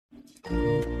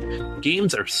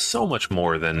Games are so much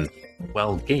more than,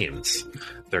 well, games.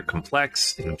 They're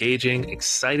complex, engaging,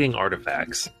 exciting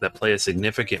artifacts that play a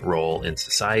significant role in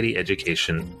society,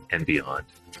 education, and beyond.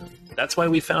 That's why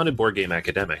we founded Board Game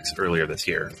Academics earlier this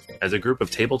year. As a group of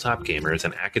tabletop gamers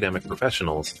and academic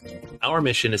professionals, our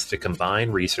mission is to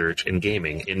combine research and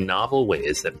gaming in novel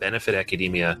ways that benefit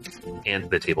academia and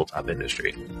the tabletop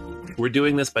industry. We're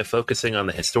doing this by focusing on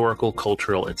the historical,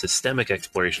 cultural, and systemic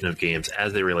exploration of games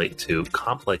as they relate to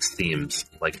complex themes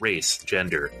like race,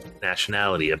 gender,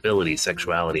 nationality, ability,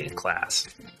 sexuality, and class.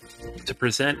 To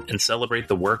present and celebrate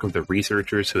the work of the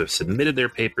researchers who have submitted their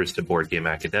papers to Board Game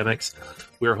Academics,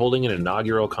 we are holding an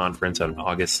inaugural conference on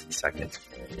August 2nd.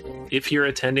 If you're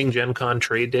attending Gen Con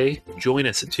Trade Day, join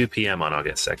us at 2 p.m. on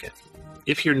August 2nd.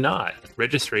 If you're not,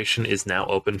 registration is now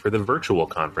open for the virtual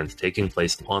conference taking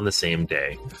place on the same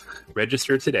day.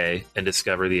 Register today and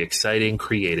discover the exciting,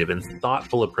 creative, and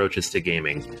thoughtful approaches to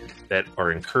gaming that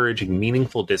are encouraging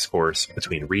meaningful discourse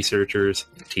between researchers,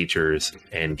 teachers,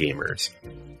 and gamers.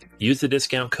 Use the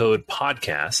discount code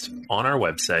PODCAST on our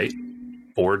website,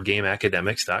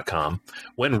 boardgameacademics.com,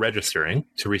 when registering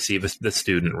to receive the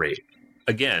student rate.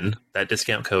 Again, that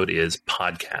discount code is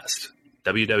PODCAST,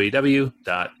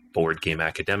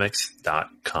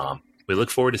 www.boardgameacademics.com. We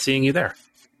look forward to seeing you there.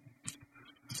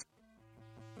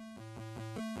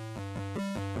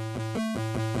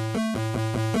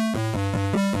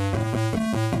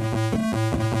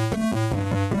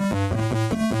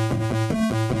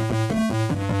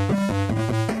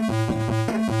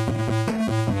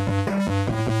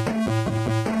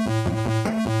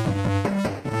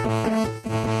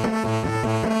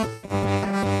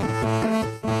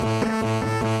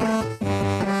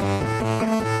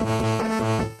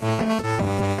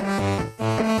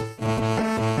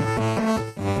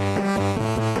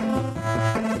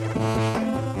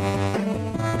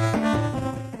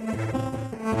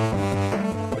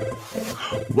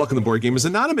 Welcome to Board Gamers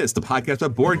Anonymous, the podcast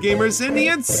about board gamers and the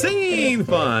insane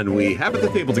fun we have at the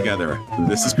table together.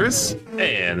 This is Chris.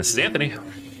 And this is Anthony.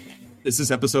 This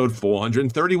is episode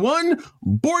 431,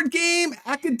 Board Game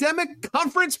Academic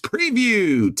Conference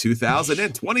Preview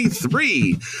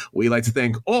 2023. We'd like to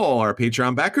thank all our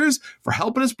Patreon backers for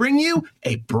helping us bring you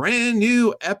a brand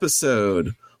new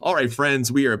episode. All right,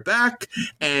 friends, we are back.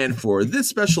 And for this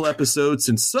special episode,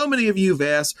 since so many of you have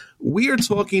asked, we are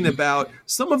talking about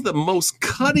some of the most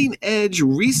cutting edge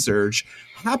research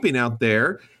happening out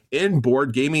there in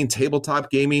board gaming,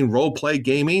 tabletop gaming, role play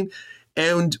gaming.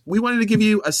 And we wanted to give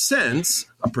you a sense,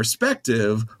 a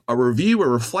perspective, a review, a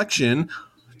reflection,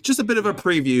 just a bit of a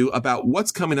preview about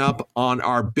what's coming up on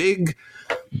our big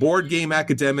Board Game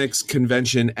Academics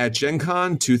convention at Gen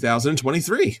Con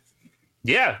 2023.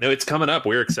 Yeah, no, it's coming up.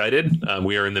 We're excited.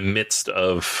 We are in the midst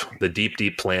of the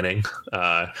deep planning.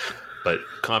 But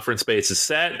conference space is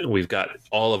set. We've got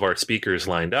all of our speakers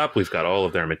lined up. We've got all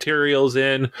of their materials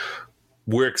in.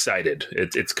 We're excited.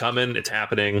 It's coming. It's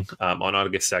happening on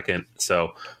August 2nd.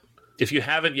 So if you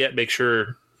haven't yet, make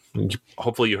sure,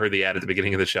 hopefully you heard the ad at the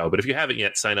beginning of the show, but if you haven't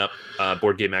yet, sign up,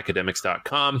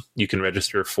 boardgameacademics.com. You can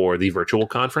register for the virtual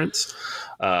conference.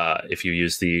 If you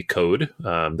use the code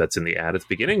that's in the ad at the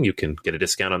beginning, you can get a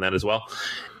discount on that as well.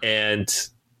 And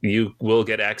you will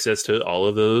get access to all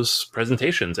of those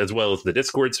presentations, as well as the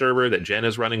Discord server that Jen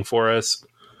is running for us,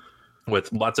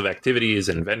 with lots of activities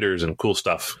and vendors and cool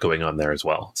stuff going on there as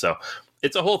well. So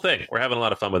it's a whole thing. We're having a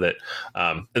lot of fun with it.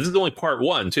 This is only part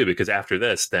one, too, because after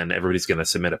this, then everybody's going to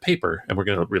submit a paper, and we're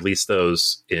going to release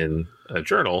those in a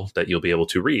journal that you'll be able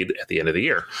to read at the end of the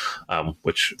year,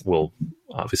 which we'll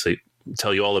obviously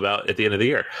tell you all about at the end of the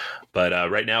year. But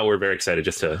right now, we're very excited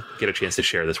just to get a chance to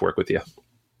share this work with you.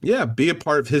 Yeah, be a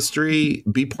part of history,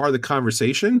 be part of the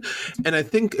conversation. And I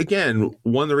think, again,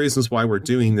 one of the reasons why we're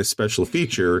doing this special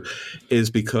feature is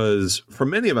because for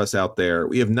many of us out there,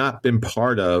 we have not been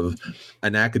part of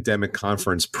an academic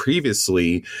conference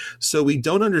previously. So we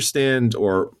don't understand,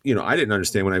 or, I didn't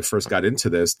understand when I first got into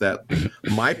this, that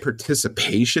my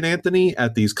participation, Anthony,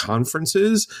 at these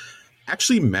conferences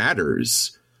actually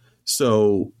matters.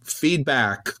 So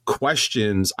feedback,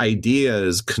 questions,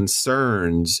 ideas,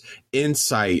 concerns,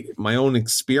 insight, my own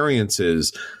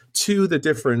experiences to the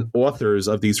different authors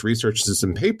of these researches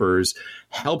and papers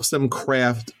helps them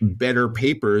craft better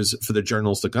papers for the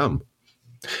journals to come.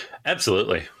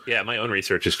 Absolutely. Yeah, my own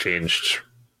research has changed.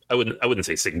 I wouldn't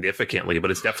say significantly, but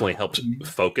it's definitely helped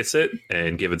focus it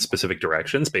and give it specific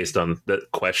directions based on the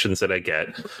questions that I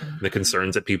get, the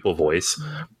concerns that people voice.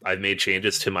 I've made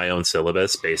changes to my own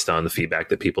syllabus based on the feedback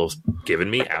that people have given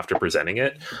me after presenting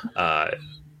it.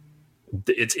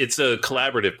 It's a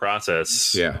collaborative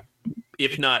process. Yeah.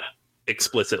 If not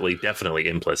explicitly, definitely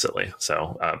implicitly.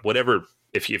 So whatever.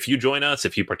 If you join us,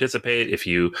 if you participate, if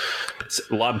you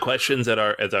lob questions at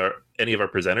any of our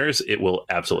presenters, it will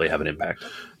absolutely have an impact.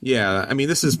 Yeah, I mean,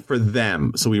 this is for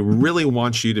them. So we really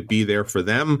want you to be there for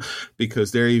them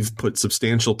because they've put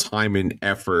substantial time and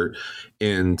effort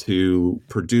into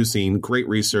producing great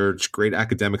research, great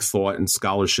academic thought and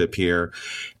scholarship here,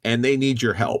 and they need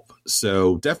your help.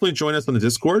 So definitely join us on the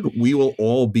Discord. We will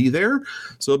all be there.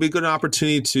 So it'll be a good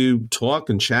opportunity to talk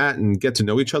and chat and get to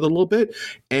know each other a little bit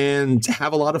and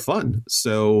have a lot of fun.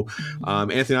 So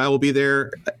Anthony and I will be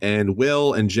there, and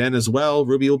Will and Jen as well.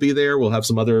 Ruby will be there. We'll have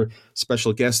some other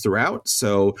special guests throughout.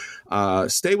 So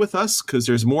stay with us because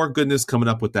there's more goodness coming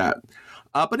up with that.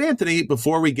 But Anthony,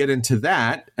 before we get into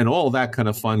that and all that kind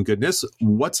of fun goodness,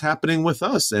 what's happening with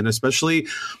us and especially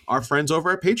our friends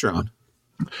over at Patreon?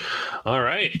 All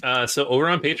right. So over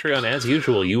on Patreon, as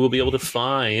usual, you will be able to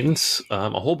find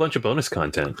a whole bunch of bonus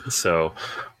content. So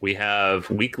we have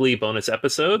weekly bonus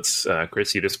episodes.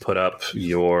 Chris, you just put up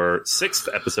your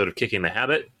 6th episode of Kicking the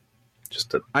Habit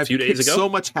just a few days ago. So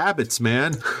much habits,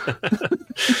 man.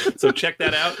 So check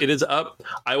that out. It is up.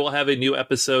 I will have a new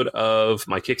episode of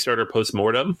my Kickstarter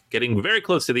postmortem, getting very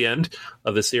close to the end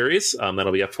of the series.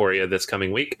 That'll be up for you this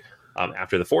coming week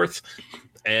after the 4th.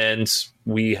 And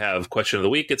we have Question of the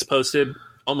Week. It's posted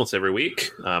almost every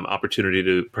week. Opportunity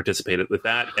to participate with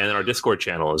that. And our Discord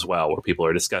channel as well, where people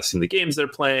are discussing the games they're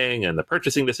playing and the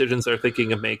purchasing decisions they're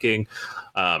thinking of making.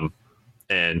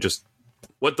 And just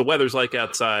what the weather's like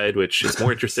outside, which is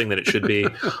more interesting than it should be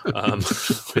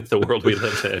with the world we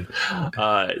live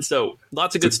in. So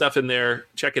lots of good stuff in there.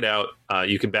 Check it out.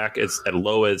 You can back as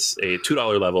low as a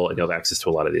 $2 level, and you'll have access to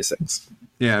a lot of these things.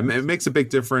 Yeah, it makes a big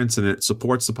difference, and it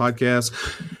supports the podcast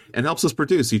and helps us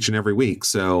produce each and every week.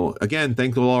 So, again,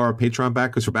 thank all our Patreon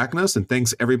backers for backing us, and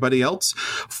thanks everybody else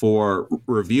for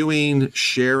reviewing,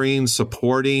 sharing,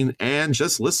 supporting, and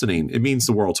just listening. It means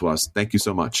the world to us. Thank you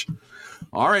so much.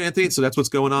 All right, Anthony, so that's what's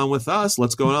going on with us.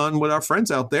 Let's go on with our friends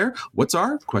out there. What's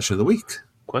our question of the week?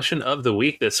 Question of the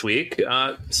week this week.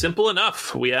 Simple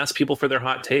enough. We asked people for their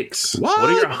hot takes.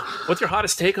 What's your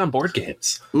hottest take on board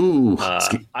games? Ooh.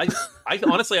 I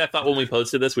honestly, I thought when we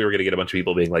posted this, we were going to get a bunch of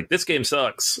people being like, this game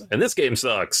sucks, and this game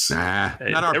sucks. Nah,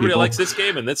 and not our everybody people. likes this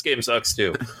game, and this game sucks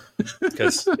too.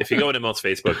 Because if you go into most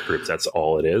Facebook groups, that's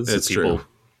all it is. It's people true.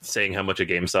 Saying how much a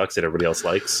game sucks that everybody else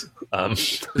likes.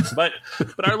 But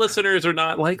our listeners are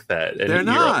not like that. And They're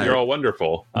not. You're all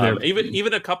wonderful.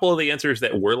 Even a couple of the answers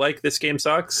that were like, this game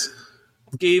sucks,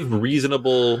 gave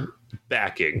reasonable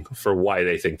backing for why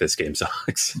they think this game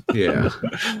sucks. Yeah.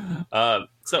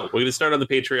 So we're going to start on the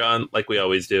Patreon like we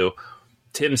always do.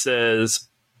 Tim says,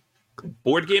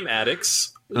 board game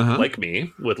addicts like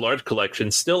me with large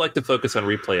collections still like to focus on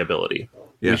replayability.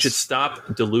 Yes. We should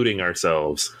stop deluding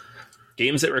ourselves.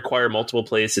 Games that require multiple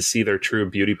plays to see their true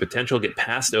beauty potential get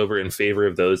passed over in favor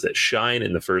of those that shine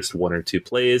in the first 1 or 2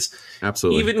 plays.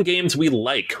 Absolutely. Even games we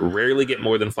like rarely get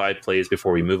more than 5 plays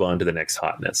before we move on to the next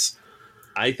hotness.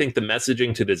 I think the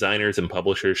messaging to designers and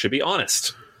publishers should be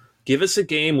honest. Give us a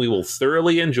game we will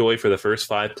thoroughly enjoy for the first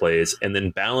 5 plays, and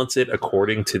then balance it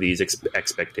according to these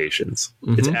expectations.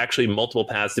 Mm-hmm. It's actually multiple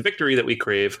paths to victory that we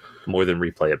crave more than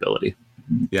replayability.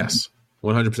 Yes,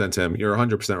 100%, Tim. You're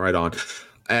 100% right on.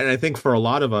 And I think for a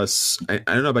lot of us, I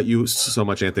don't know about you so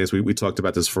much, Anthony, as we talked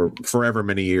about this for forever,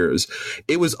 many years.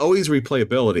 It was always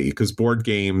replayability because board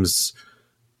games,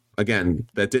 again,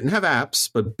 that didn't have apps,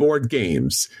 but board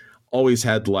games always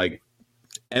had like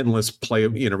endless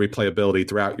replayability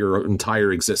throughout your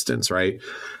entire existence, right?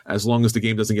 As long as the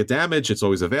game doesn't get damaged, it's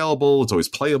always available, it's always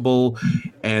playable.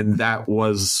 And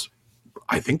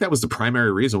I think that was the primary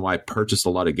reason why I purchased a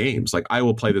lot of games. Like, I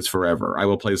will play this forever. I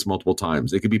will play this multiple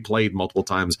times. It could be played multiple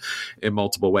times in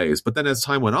multiple ways. But then as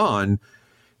time went on,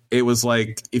 it was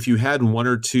like if you had 1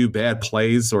 or 2 bad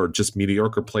plays or just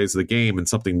mediocre plays of the game and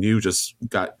something new just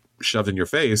got shoved in your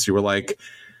face, you were like,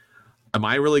 am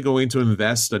I really going to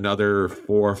invest another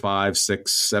 4, 5, 6,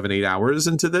 7, 8 hours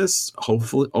into this,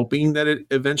 hopefully hoping that it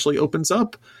eventually opens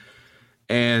up?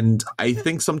 And I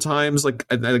think sometimes, like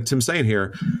Tim's saying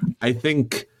here, I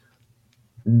think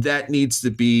that needs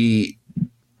to be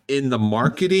in the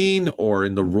marketing or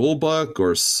in the rule book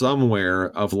or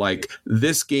somewhere of like,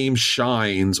 this game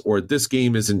shines or this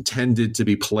game is intended to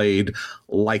be played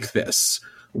like this,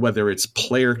 whether it's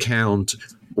player count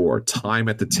or time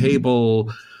at the table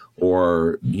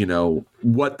or,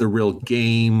 what the real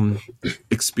game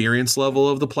experience level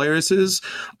of the players is.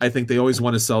 I think they always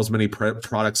want to sell as many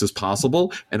products as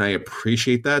possible, and I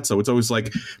appreciate that. So it's always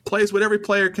like, plays with every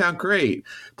player count, great.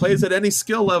 Plays at any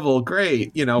skill level,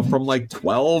 great. From like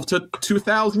 12 to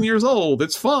 2,000 years old,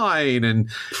 it's fine. And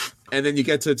And then you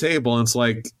get to the table and it's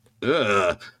like,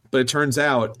 ugh. But it turns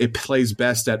out it plays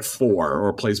best at 4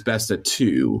 or plays best at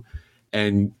 2.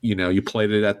 And, you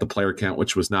played it at the player count,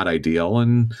 which was not ideal.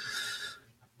 And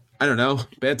I don't know,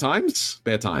 bad times,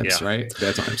 yeah. Right?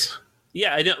 Bad times.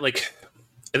 Yeah, I know.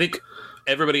 I think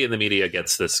everybody in the media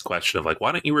gets this question of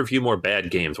why don't you review more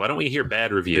bad games? Why don't we hear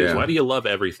bad reviews? Yeah. Why do you love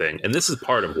everything? And this is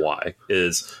part of why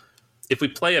is if we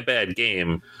play a bad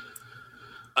game,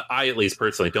 I at least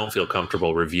personally don't feel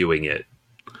comfortable reviewing it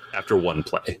after one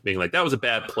play, being that was a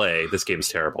bad play. This game's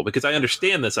terrible, because I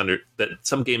understand that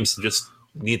some games just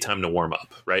need time to warm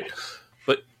up, right?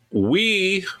 But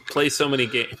we play so many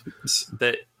games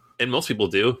that, and most people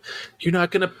do, you're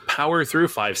not going to power through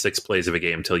 5-6 plays of a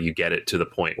game until you get it to the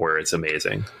point where it's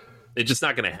amazing. It's just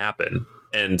not going to happen.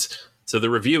 And so the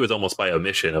review is almost by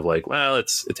omission of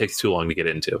it takes too long to get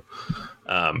into.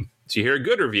 So you hear a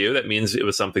good review, that means it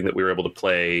was something that we were able to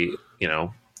play,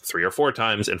 3 or 4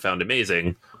 times and found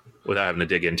amazing without having to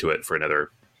dig into it for another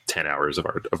 10 hours of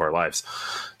our lives.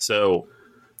 So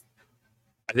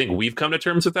I think we've come to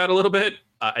terms with that a little bit.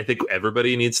 I think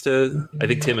everybody needs to. I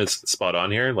think Tim is spot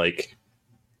on here.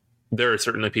 There are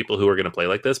certainly people who are going to play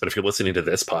like this, but if you're listening to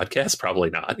this podcast,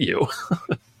 probably not you.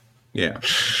 Yeah.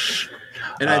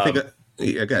 And I think,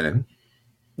 again,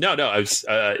 no,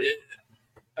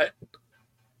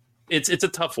 it's a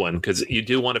tough one because you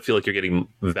do want to feel like you're getting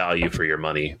value for your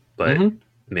money, but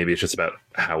maybe it's just about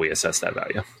how we assess that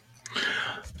value.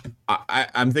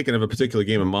 I'm thinking of a particular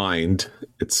game in mind.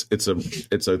 It's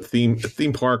a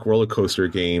theme park roller coaster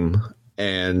game,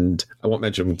 and I won't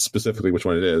mention specifically which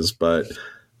one it is, but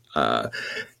a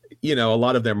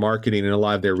lot of their marketing and a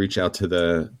lot of their reach out to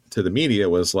the media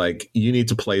was you need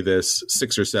to play this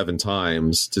 6 or 7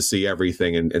 times to see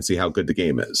everything and see how good the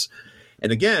game is.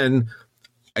 And again,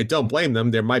 I don't blame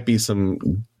them. There might be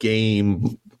some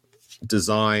game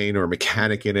design or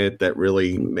mechanic in it that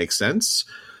really makes sense.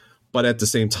 But at the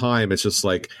same time, it's just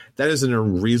that isn't a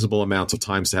reasonable amount of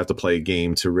times to have to play a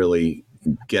game to really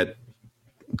get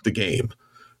the game,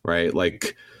 right?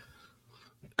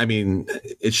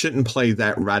 It shouldn't play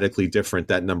that radically different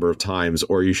that number of times,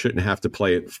 or you shouldn't have to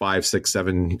play it 5, 6,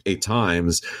 7, 8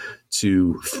 times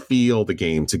to feel the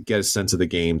game, to get a sense of the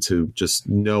game, to just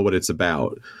know what it's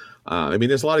about.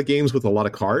 There's a lot of games with a lot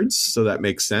of cards, so that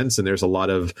makes sense. And there's a lot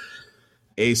of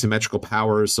asymmetrical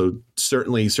powers, so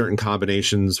certainly certain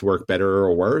combinations work better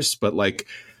or worse. But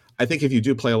I think if you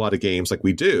do play a lot of games like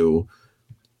we do,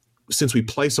 since we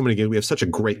play so many games, we have such a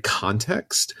great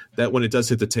context that when it does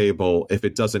hit the table, if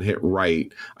it doesn't hit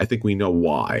right, I think we know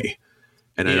why.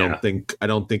 And yeah. I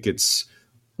don't think it's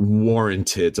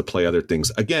warranted to play other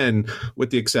things, again,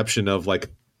 with the exception of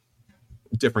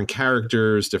different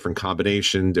characters, different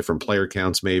combination, different player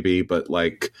counts maybe, but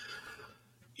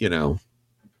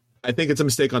I think it's a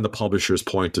mistake on the publisher's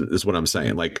point is what I'm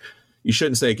saying. You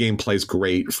shouldn't say a game plays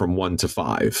great from 1 to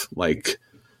 5.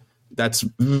 That's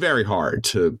very hard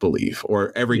to believe.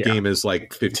 Or every game is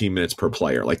 15 minutes per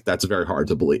player. That's very hard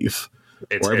to believe.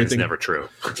 It's never true.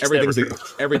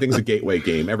 Everything's a gateway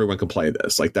game. Everyone can play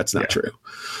this. That's not true.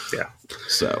 Yeah.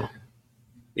 So.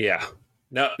 Yeah.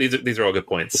 No, these are all good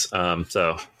points. And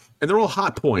they're all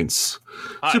hot points.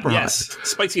 Super hot.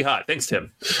 Spicy hot. Thanks,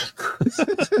 Tim.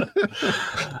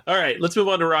 All right, let's move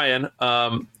on to Ryan.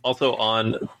 Also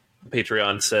on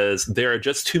Patreon says, there are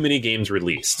just too many games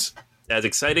released. As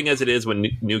exciting as it is when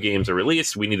new games are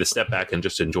released, we need to step back and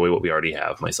just enjoy what we already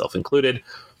have, myself included.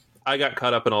 I got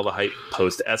caught up in all the hype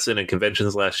post-Essen and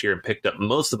conventions last year and picked up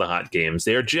most of the hot games.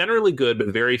 They are generally good, but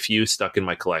very few stuck in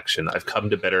my collection. I've come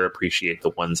to better appreciate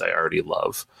the ones I already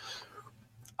love.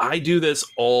 I do this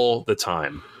all the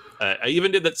time. I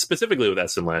even did that specifically with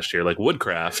Essen last year.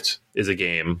 Woodcraft is a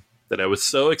game that I was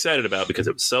so excited about because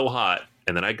it was so hot,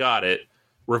 and then I got it.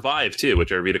 Revive, too,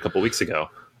 which I reviewed a couple weeks ago.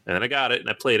 And then I got it, and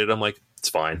I played it. I'm like, it's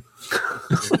fine.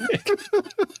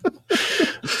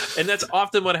 And that's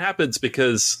often what happens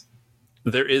because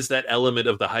there is that element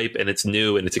of the hype, and it's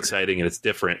new, and it's exciting, and it's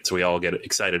different, so we all get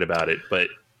excited about it. But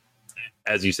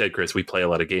as you said, Chris, we play a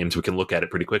lot of games. We can look at it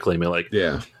pretty quickly and be like,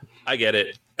 yeah, I get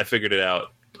it. I figured it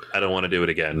out. I don't want to do it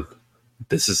again.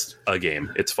 This is a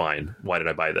game. It's fine. Why did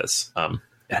I buy this? It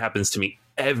happens to me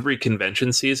every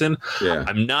convention season. Yeah.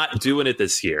 I'm not doing it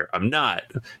this year. I'm not.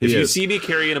 If you see me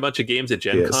carrying a bunch of games at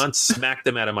Gen Con, smack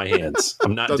them out of my hands.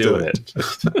 I'm not doing it.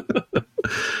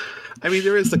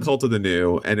 There is the cult of the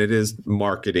new, and it is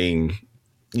marketing,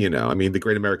 the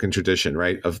great American tradition,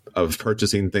 right? Of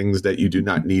purchasing things that you do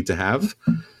not need to have.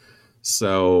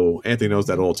 So Anthony knows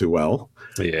that all too well.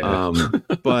 Yeah.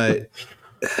 But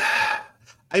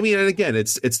and again,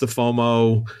 it's the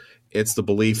FOMO. it's the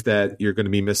belief that you're going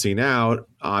to be missing out.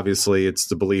 Obviously, it's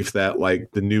the belief that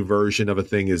like the new version of a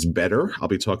thing is better. I'll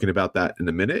be talking about that in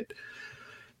a minute.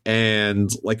 And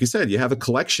like you said, you have a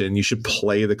collection. You should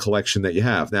play the collection that you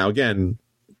have. Now, again,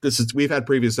 we've had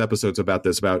previous episodes about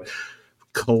this, about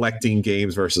collecting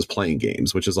games versus playing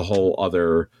games, which is a whole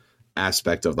other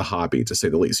aspect of the hobby, to say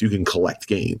the least. You can collect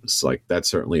games. Like, that's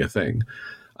certainly a thing.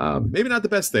 Maybe not the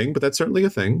best thing, but that's certainly a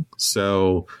thing.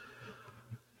 So,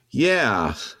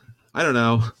 yeah, I don't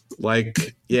know.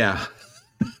 Like, yeah.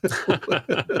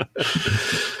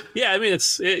 Yeah, I mean,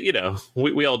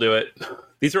 we all do it.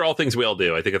 These are all things we all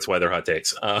do. I think that's why they're hot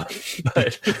takes.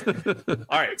 But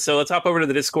all right, so let's hop over to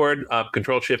the Discord.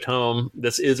 Control-Shift-Home.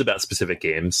 This is about specific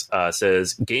games.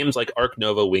 Says games like Ark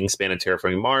Nova, Wingspan, and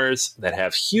Terraforming Mars that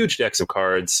have huge decks of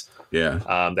cards.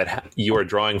 Yeah. You are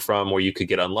drawing from, where you could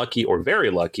get unlucky or very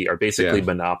lucky, are basically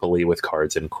Monopoly with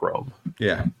cards in Chrome.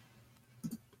 Yeah.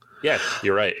 Yeah,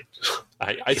 you're right.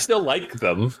 I still like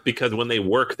them because when they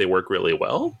work really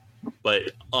well.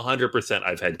 But 100%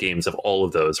 I've had games of all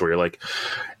of those where you're like,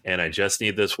 and I just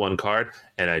need this one card,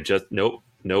 and I just nope.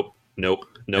 And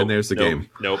there's the game.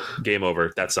 Nope, game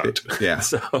over. That sucked. Yeah.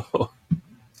 So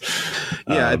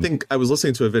yeah, I think I was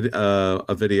listening to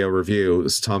a video review.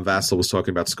 Tom Vassell was talking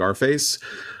about Scarface,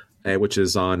 which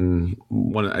is on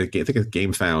I think it's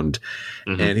GameFound,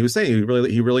 and he was saying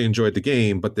he really enjoyed the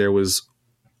game, but there was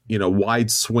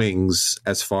wide swings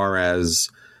as far as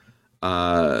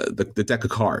the deck of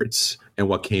cards and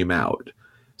what came out.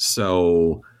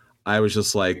 So I was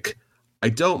just like, I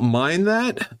don't mind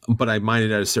that, but I mind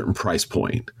it at a certain price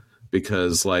point,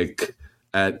 because like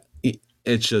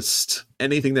it's just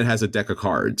anything that has a deck of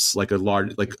cards, like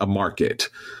a market,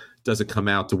 doesn't come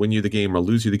out to win you the game or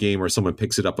lose you the game, or someone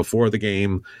picks it up before the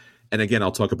game. And again,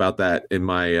 I'll talk about that in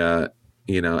my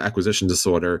acquisition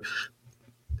disorder.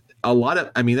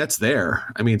 That's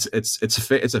there. I mean,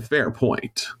 it's a fair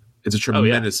point. It's a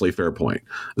tremendously fair point,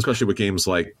 especially with games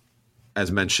like,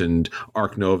 as mentioned,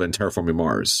 Ark Nova and Terraforming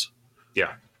Mars.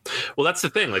 Yeah. Well, that's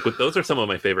the thing. Like, those are some of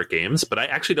my favorite games, but I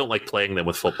actually don't like playing them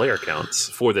with full player counts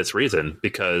for this reason,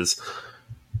 because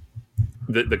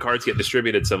the cards get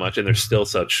distributed so much, and there's still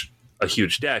such a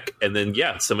huge deck. And then,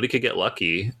 somebody could get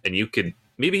lucky, and you could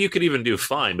even do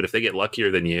fine. But if they get luckier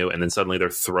than you, and then suddenly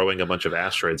they're throwing a bunch of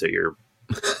asteroids at your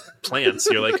plants,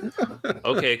 you're like,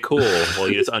 okay, cool. Well,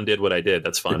 you just undid what I did.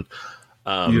 That's fun.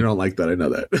 You don't like that. I know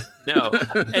that. No.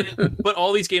 But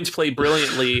all these games play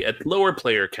brilliantly at lower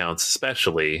player counts,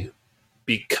 especially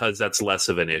because that's less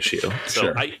of an issue.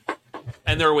 So sure.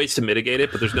 And there are ways to mitigate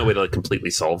it, but there's no way to like completely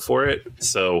solve for it.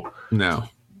 So no,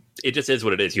 it just is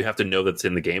what it is. You have to know that's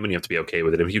in the game, and you have to be okay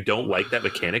with it. If you don't like that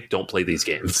mechanic, don't play these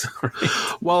games. Right?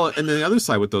 Well, and then the other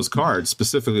side with those cards,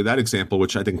 specifically that example,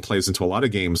 which I think plays into a lot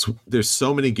of games, there's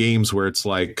so many games where it's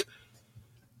like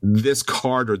this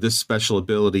card or this special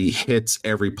ability hits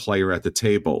every player at the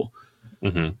table,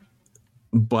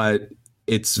 but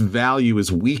its value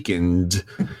is weakened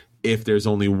if there's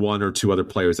only one or two other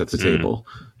players at the table.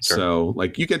 Sure. So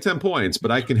like, you get 10 points, but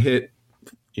I can hit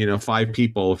 5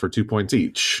 people for 2 points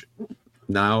each.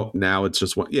 Now it's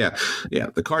just one. Yeah.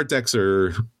 The card decks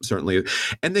are certainly,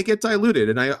 and they get diluted.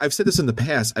 And I've said this in the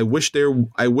past. I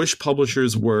wish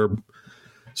publishers were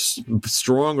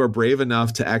strong or brave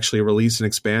enough to actually release an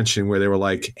expansion where they were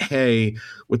like, hey,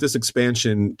 with this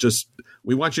expansion,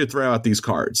 we want you to throw out these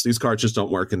cards. These cards just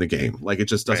don't work in the game. Like, it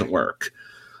just doesn't work.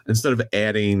 Instead of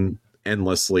adding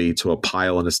endlessly to a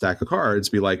pile and a stack of cards,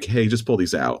 be like, hey, just pull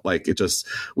these out. Like,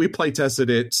 we play tested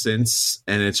it since,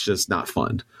 and it's just not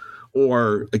fun.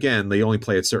 Or again, they only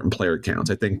play at certain player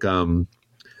counts. I think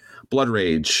Blood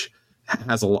Rage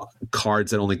has a lot of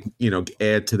cards that only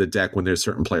add to the deck when there's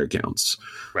certain player counts.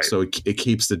 Right. So it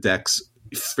keeps the decks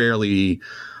fairly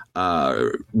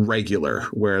regular.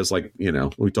 Whereas like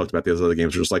we talked about those other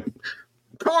games, are just like,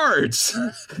 cards,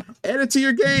 add it to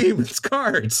your game. It's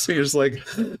cards. So you're just like,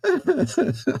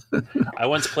 I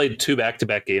once played 2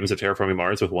 back-to-back games of Terraforming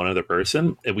Mars with one other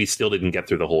person, and we still didn't get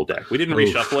through the whole deck. We didn't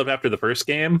reshuffle it after the first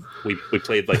game. We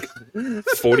played like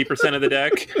 40% of the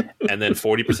deck, and then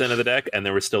 40% of the deck, and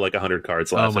there was still like 100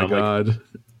 cards left. Oh my god, like,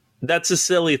 that's a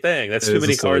silly thing. That's too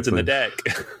many cards in the deck.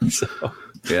 So.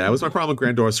 Yeah, that was my problem with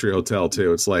Grand Austria Hotel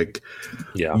too. It's like,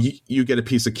 you get a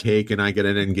piece of cake and I get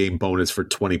an in-game bonus for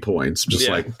 20 points. Just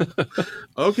like,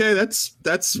 okay,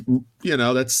 that's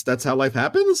how life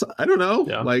happens. I don't know.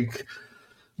 Yeah. Like,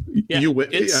 you win.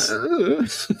 It's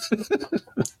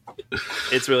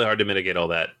really hard to mitigate all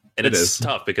that. And it's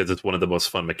tough because it's one of the most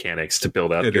fun mechanics to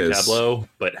build out your tableau.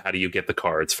 But how do you get the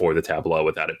cards for the tableau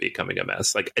without it becoming a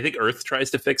mess? Like, I think Earth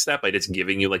tries to fix that by just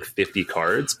giving you like 50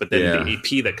 cards, but then the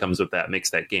AP that comes with that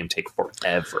makes that game take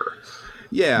forever.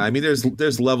 Yeah, I mean,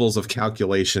 there's levels of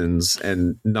calculations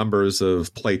and numbers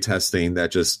of play testing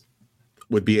that just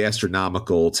would be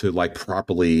astronomical to like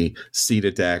properly seed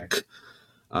a deck,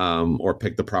 or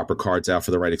pick the proper cards out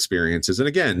for the right experiences. And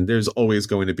again, there will always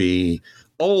be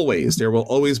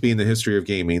in the history of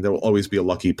gaming, there will always be a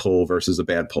lucky pull versus a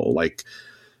bad pull. Like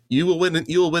you will win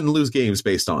and lose games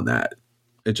based on that.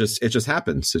 It just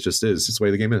happens. It just is. It's the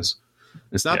way the game is.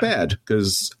 It's not bad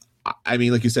because, I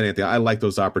mean, like you said, Anthony, I like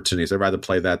those opportunities. I'd rather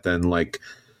play that than like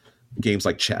games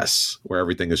like chess where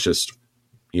everything is just,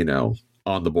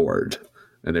 on the board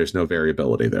and there's no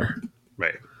variability there.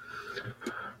 Right.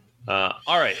 All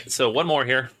right. So one more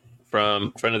here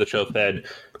from friend of the show, Fed,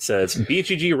 says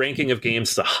BGG ranking of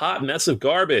games is a hot mess of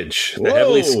garbage that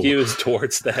heavily skews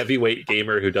towards the heavyweight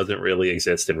gamer who doesn't really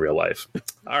exist in real life.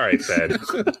 All right, Fed.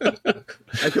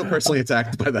 I feel personally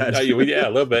attacked by that. Yeah, a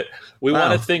little bit. We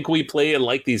want to think we play and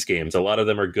like these games. A lot of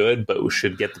them are good, but we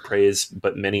should get the praise.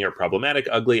 But many are problematic,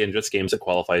 ugly, and just games that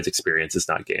qualify as experiences,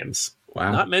 not games.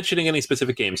 Wow. Not mentioning any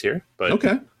specific games here, but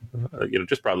okay.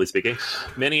 Just broadly speaking,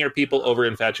 many are people over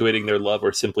infatuating their love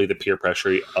or simply the peer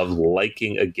pressure of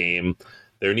liking a game.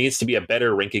 There needs to be a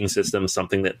better ranking system,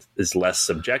 something that is less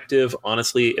subjective.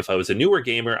 Honestly, if I was a newer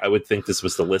gamer, I would think this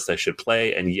was the list I should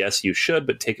play. And yes, you should,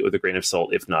 but take it with a grain of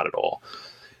salt, if not at all.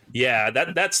 Yeah,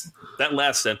 that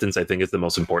last sentence, I think, is the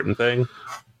most important thing,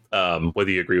 whether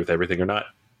you agree with everything or not.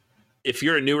 If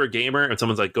you're a newer gamer and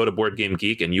someone's like, go to Board Game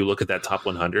Geek and you look at that top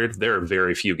 100, there are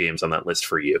very few games on that list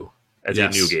for you as a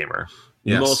new gamer.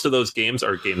 Yes. Most of those games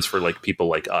are games for like people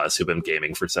like us who've been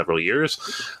gaming for several years.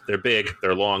 They're big,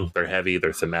 they're long, they're heavy,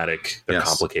 they're thematic, they're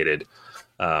complicated.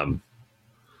 I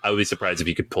would be surprised if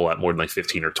you could pull out more than like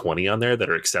 15 or 20 on there that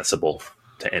are accessible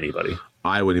to anybody.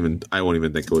 I won't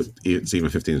even think it's even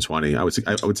 15 and 20. I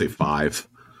would say 5.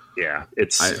 Yeah,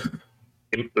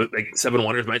 like Seven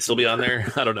Wonders might still be on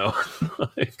there. I don't know.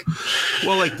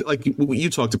 like you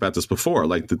talked about this before,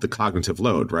 like the cognitive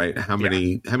load, right? How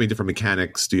many different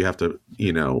mechanics do you have to,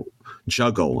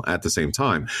 juggle at the same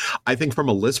time? I think from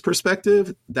a list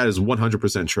perspective, that is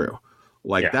 100% true.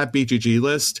 That BGG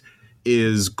list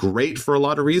is great for a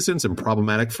lot of reasons and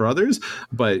problematic for others.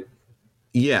 But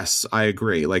yes, I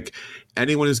agree. Like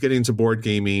anyone who's getting into board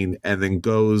gaming and then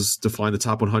goes to find the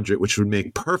top 100, which would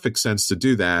make perfect sense to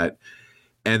do that,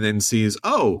 and then sees,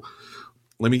 let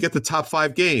me get the top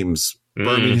 5 games.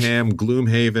 Birmingham,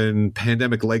 Gloomhaven,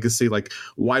 Pandemic Legacy. Like,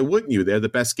 why wouldn't you? They're the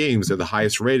best games. They're the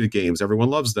highest rated games.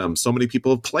 Everyone loves them. So many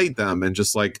people have played them. And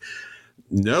just like,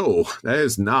 no, that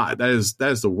is not. That is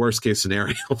the worst case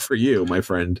scenario for you, my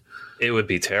friend. It would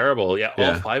be terrible. Yeah,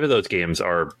 all 5 of those games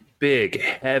are big,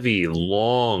 heavy,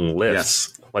 long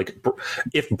lists. Yes. Like,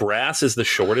 if Brass is the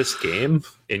shortest game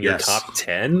in your top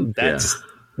 10, that's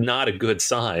not a good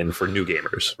sign for new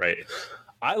gamers, right?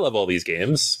 I love all these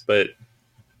games, but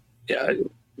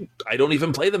I don't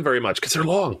even play them very much because they're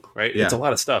long, right? It's a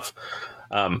lot of stuff.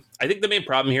 I think the main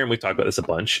problem here, and we've talked about this a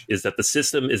bunch, is that the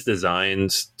system is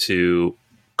designed to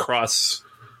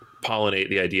cross-pollinate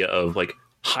the idea of like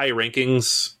high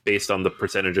rankings based on the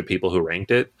percentage of people who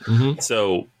ranked it. Mm-hmm.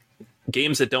 So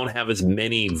games that don't have as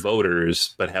many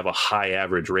voters but have a high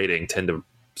average rating tend to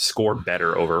score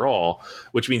better overall,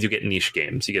 which means you get niche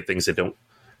games. You get things that don't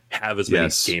have as many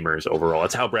gamers overall.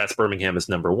 That's how Brass Birmingham is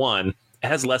number 1. It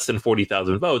has less than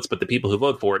 40,000 votes, but the people who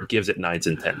vote for it gives it 9s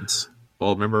and 10s.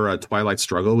 Well, remember Twilight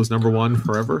Struggle was number 1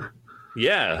 forever?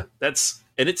 Yeah,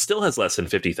 and it still has less than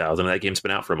 50,000. That game's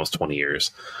been out for almost 20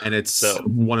 years. And it's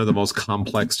one of the most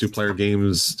complex 2-player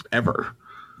games ever.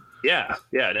 Yeah,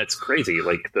 and it's crazy.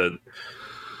 Like the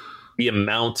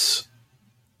amount,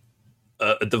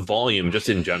 the volume just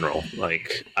in general.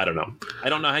 Like, I don't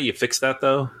know how you fix that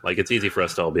though. Like, it's easy for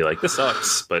us to all be like, this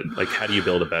sucks, but like, how do you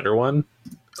build a better one?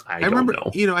 I remember,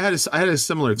 don't know. I had a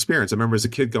similar experience. I remember as a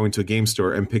kid going to a game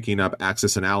store and picking up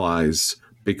Axis and Allies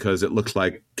because it looked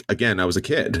like, again, I was a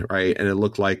kid, right? And it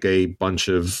looked like a bunch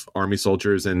of army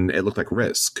soldiers and it looked like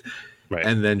Risk. Right.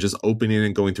 And then just opening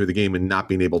and going through the game and not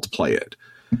being able to play it.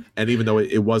 And even though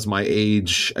it was my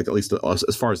age, at least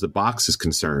as far as the box is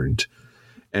concerned,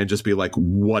 and just be like,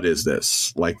 what is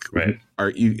this? Like,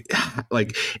 are you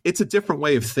like, it's a different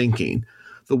way of thinking.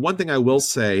 The one thing I will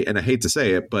say, and I hate to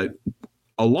say it, but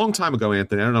a long time ago,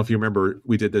 Anthony, I don't know if you remember,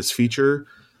 we did this feature.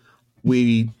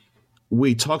 We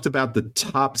talked about the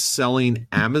top selling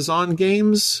Amazon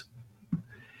games.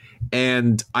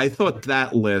 And I thought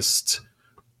that list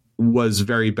was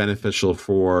very beneficial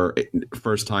for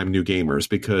first time new gamers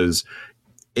because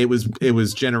it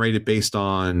was generated based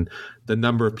on the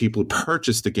number of people who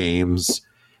purchased the games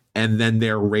and then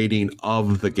their rating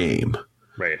of the game.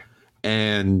 Right.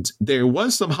 And there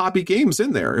was some hobby games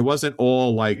in there. It wasn't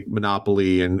all like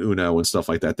Monopoly and Uno and stuff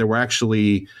like that. There were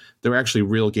actually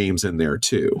real games in there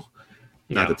too.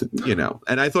 Yeah.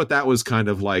 And I thought that was kind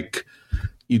of like,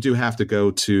 you do have to go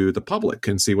to the public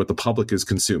and see what the public is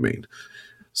consuming.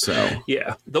 So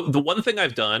yeah, the one thing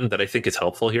I've done that I think is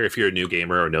helpful here, if you're a new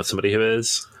gamer or know somebody who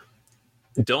is,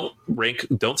 don't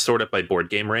sort it by board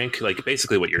game rank, like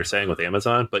basically what you're saying with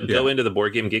Amazon, but go into the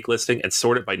Board Game Geek listing and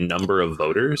sort it by number of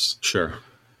voters. Sure.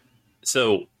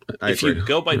 So if you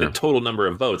go by the total number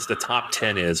of votes, the top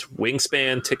 10 is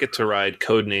Wingspan, Ticket to Ride,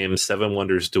 Codenames, Seven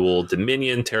Wonders Duel,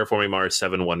 Dominion, Terraforming Mars,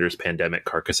 Seven Wonders, Pandemic,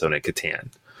 Carcassonne, and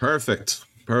Catan. Perfect.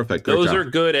 Those are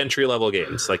good entry-level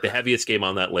games. Like the heaviest game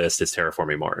on that list is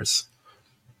Terraforming Mars,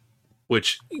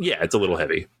 which, yeah, it's a little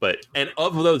heavy. And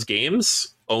of those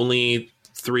games, only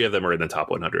 3 of them are in the top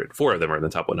 100. 4 of them are in the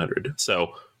top 100.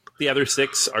 So the other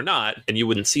 6 are not, and you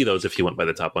wouldn't see those if you went by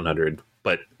the top 100,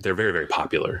 but they're very, very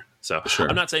popular. So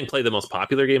I'm not saying play the most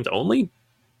popular games only,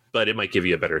 but it might give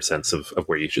you a better sense of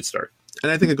where you should start.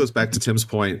 And I think it goes back to Tim's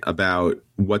point about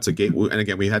what's a gateway. And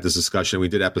again, we had this discussion. We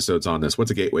did episodes on this. What's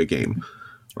a gateway game,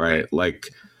 right? Like,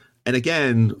 and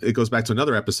again, it goes back to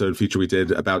another episode feature we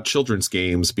did about children's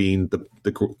games being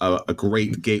a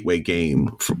great gateway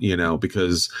game,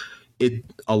 because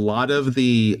a lot of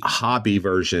the hobby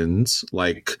versions,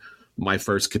 like My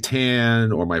First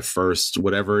Catan or My First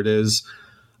whatever it is,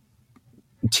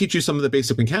 teach you some of the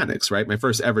basic mechanics, right? My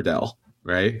First Everdell,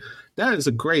 right? That is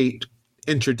a great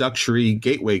introductory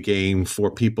gateway game for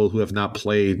people who have not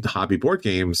played hobby board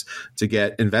games to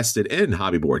get invested in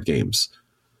hobby board games.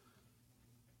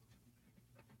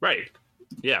 Right.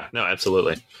 Yeah, no,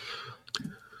 absolutely.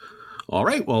 All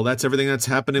right. Well, that's everything that's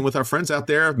happening with our friends out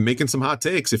there making some hot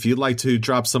takes. If you'd like to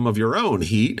drop some of your own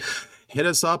heat, hit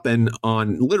us up and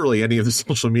on literally any of the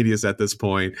social medias at this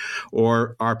point,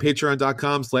 or our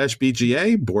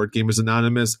patreon.com/BGA,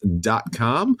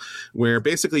 boardgamersanonymous.com, where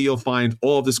basically you'll find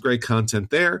all of this great content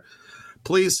there.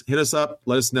 Please hit us up.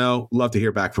 Let us know. Love to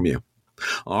hear back from you.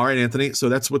 All right, Anthony. So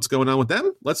that's what's going on with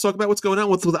them. Let's talk about what's going on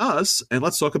with us, and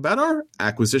let's talk about our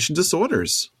acquisition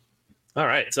disorders. All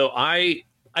right. So I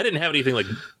didn't have anything like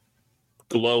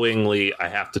glowingly, I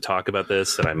have to talk about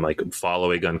this, that I'm like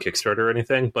following on Kickstarter or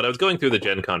anything, but I was going through the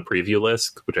Gen Con preview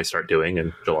list, which I start doing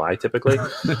in July typically.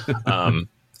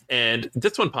 And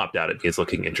this one popped out at me as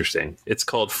looking interesting. It's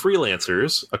called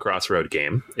Freelancers, a Crossroad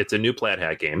game. It's a new Plaid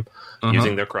Hat game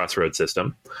using their Crossroad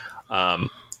system. And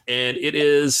it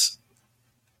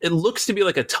looks to be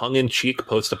like a tongue-in-cheek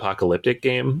post-apocalyptic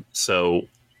game. So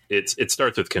it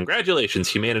starts with, congratulations,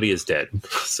 humanity is dead.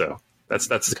 So that's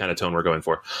the kind of tone we're going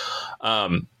for.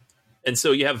 And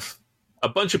so you have a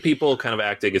bunch of people kind of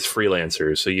acting as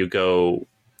freelancers. So you go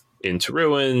into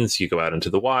ruins, you go out into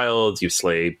the wilds, you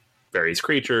slay various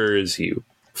creatures, you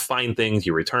find things,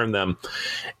 you return them.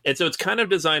 And so it's kind of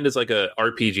designed as like a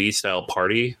RPG style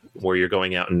party where you're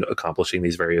going out and accomplishing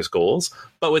these various goals,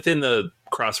 but within the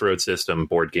Crossroads system,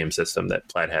 board game system that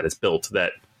Plaid Hat has built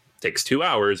that takes 2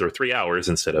 hours or 3 hours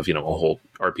instead of, a whole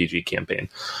RPG campaign.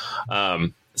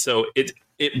 So it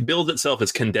builds itself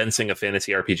as condensing a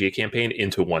fantasy RPG campaign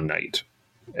into one night.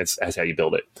 That's how you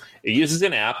build it. It uses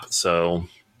an app, so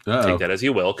take that as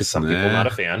you will, because some people are not a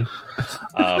fan.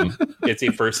 It's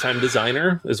a first-time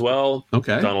designer as well.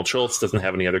 Okay. Donald Schultz doesn't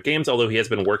have any other games, although he has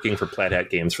been working for Plaid Hat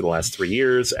Games for the last 3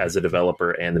 years as a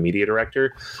developer and the media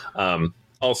director.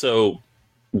 Also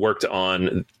worked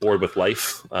on Board with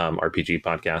Life, RPG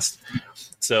podcast.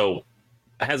 So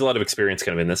has a lot of experience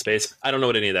kind of in this space. I don't know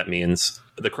what any of that means.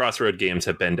 The Crossroad games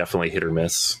have been definitely hit or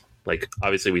miss. Like,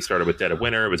 obviously we started with Dead of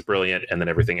Winter. It was brilliant. And then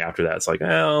everything after that, it's like,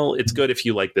 well, it's good if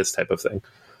you like this type of thing.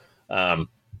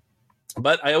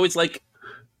 But I always like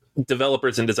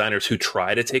developers and designers who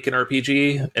try to take an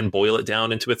RPG and boil it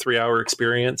down into a 3-hour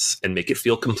experience and make it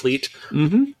feel complete.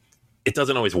 Mm-hmm. It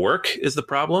doesn't always work is the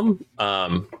problem.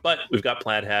 But we've got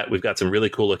Plaid Hat. We've got some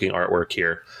really cool looking artwork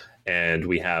here. And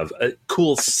we have a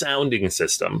cool sounding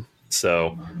system.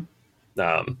 So,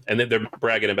 and then they're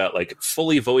bragging about like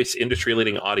fully voiced industry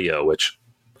leading audio, which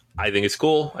I think is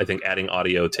cool. I think adding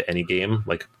audio to any game,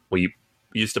 like we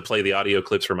used to play the audio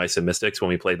clips for Mice and Mystics when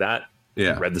we played that.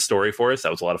 Yeah. Read the story for us.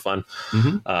 That was a lot of fun.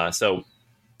 Mm-hmm. So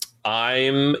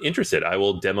I'm interested. I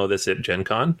will demo this at Gen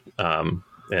Con.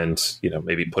 And,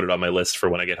 maybe put it on my list for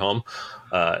when I get home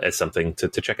as something to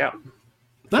check out.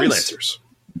 Nice. Freelancers.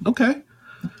 Okay.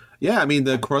 Yeah, I mean,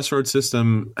 the Crossroads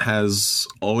system has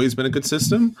always been a good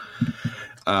system.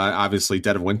 Obviously,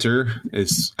 Dead of Winter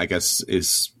is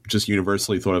just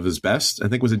universally thought of as best. I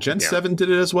think, was it Gen 7 did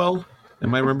it as well?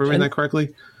 Am I remembering that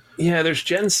correctly? Yeah, there's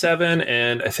Gen 7,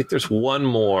 and I think there's one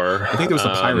more. I think there was a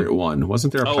pirate one.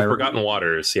 Wasn't there a pirate? Forgotten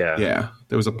Waters, yeah. Yeah,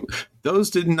 there was those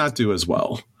did not do as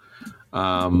well.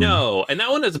 No, and that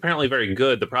one is apparently very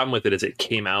good. The problem with it is it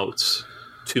came out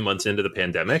 2 months into the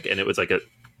pandemic, and it was like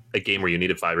a game where you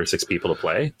needed 5 or 6 people to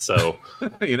play. So,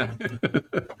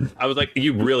 I was like,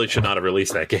 you really should not have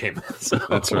released that game. So,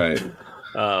 that's right.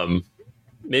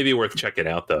 Maybe worth checking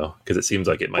out, though, because it seems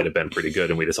like it might have been pretty good,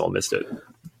 and we just all missed it.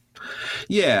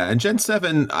 Yeah, and Gen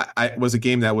 7 I was a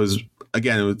game that was,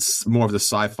 again, it's more of the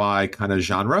sci-fi kind of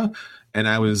genre, and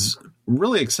I was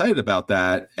really excited about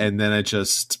that, and then I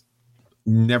just I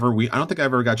don't think I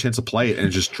ever got a chance to play it, and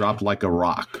it just dropped like a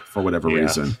rock for whatever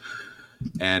reason.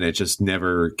 And it just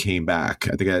never came back.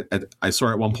 I think I saw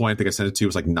it at one point. I think I sent it to you. It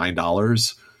was like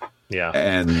 $9. Yeah.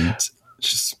 And it's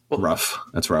just rough.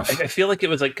 That's rough. I feel like it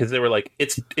was like, because they were like,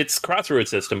 it's crossroad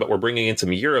system, but we're bringing in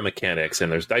some Euro mechanics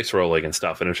and there's dice rolling and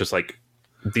stuff. And it's just like,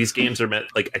 these games are meant,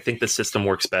 like, I think the system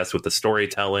works best with the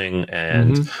storytelling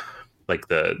and like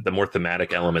the more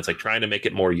thematic elements. Like trying to make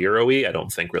it more Euro-y, I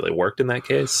don't think really worked in that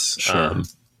case. Sure.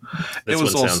 It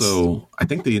was also, I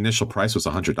think the initial price was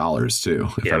 $100 too.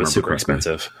 Yeah, it was super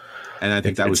expensive. And I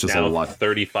think that was just a lot.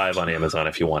 $35 on Amazon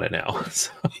if you want it now.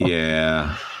 So.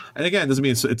 Yeah. And again, it doesn't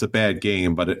mean it's a bad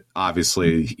game, but it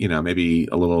obviously, maybe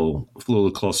a little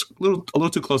close, a little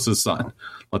too close to the sun.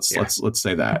 Let's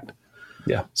say that.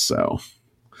 Yeah. So,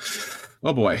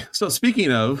 oh boy. So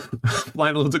speaking of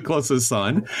flying a little too close to the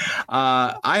sun,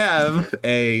 I have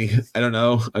a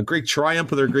Greek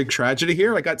triumph or a Greek tragedy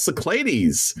here. I got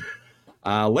Cyclades,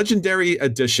 Legendary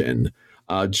Edition.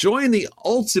 Join the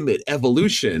ultimate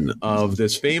evolution of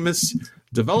this famous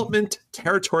development,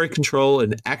 territory control,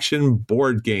 and action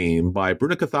board game by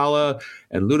Bruno Cathala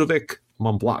and Ludovic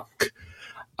Montblanc.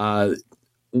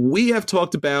 We have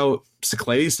talked about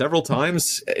Cyclades several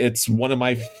times. It's one of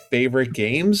my favorite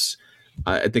games.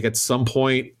 I think at some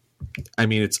point,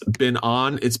 it's been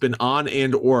on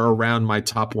and or around my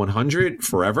top 100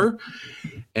 forever.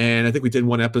 And I think we did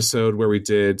one episode where we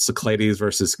did Cyclades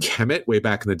versus Kemet way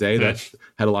back in the day. That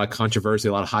had a lot of controversy,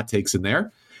 a lot of hot takes in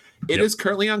there. It is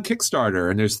currently on Kickstarter,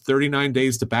 and there's 39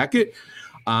 days to back it.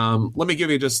 Let me give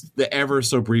you just the ever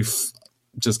so brief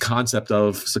just concept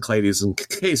of Cyclades in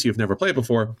case you've never played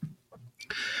before.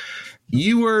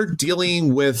 You are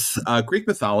dealing with Greek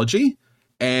mythology,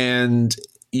 and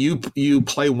you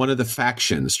play one of the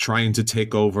factions trying to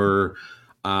take over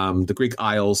the Greek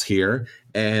Isles here.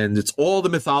 And it's all the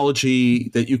mythology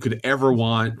that you could ever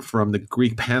want from the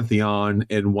Greek pantheon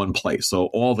in one place. So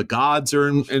all the gods are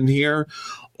in here,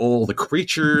 all the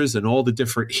creatures and all the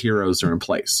different heroes are in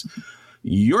place.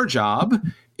 Your job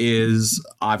is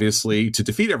obviously to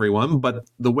defeat everyone, but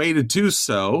the way to do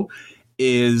so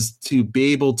is to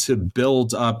be able to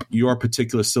build up your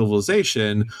particular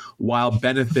civilization while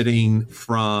benefiting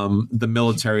from the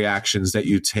military actions that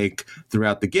you take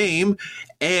throughout the game.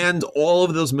 And all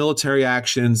of those military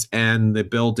actions and the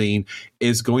building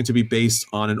is going to be based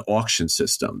on an auction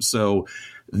system. So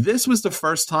this was the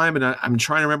first time, and I'm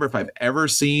trying to remember if I've ever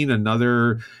seen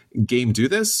another game do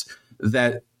this,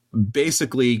 that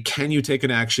basically, can you take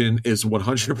an action is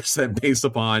 100% based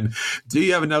upon, do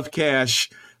you have enough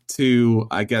cash to,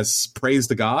 I guess, praise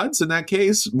the gods in that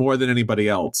case more than anybody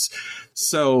else.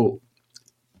 So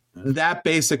that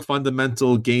basic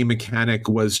fundamental game mechanic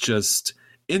was just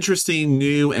interesting,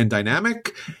 new, and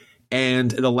dynamic.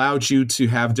 And it allowed you to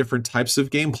have different types of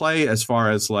gameplay as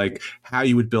far as like how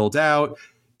you would build out,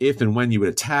 if and when you would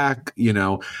attack,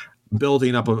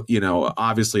 building up,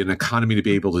 obviously an economy to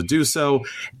be able to do so.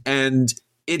 And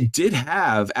it did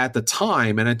have at the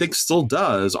time, and I think still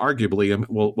does, arguably, and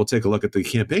we'll take a look at the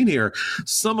campaign here,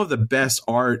 some of the best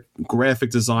art,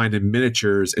 graphic design, and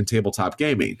miniatures in tabletop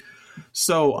gaming.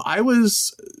 So I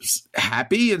was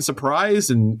happy and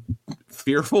surprised and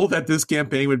fearful that this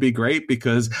campaign would be great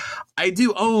because I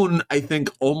do own, I think,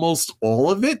 almost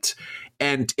all of it.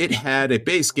 And it had a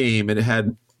base game, and it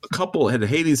had it had a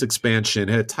Hades expansion,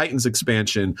 it had a Titans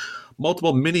expansion,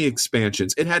 multiple mini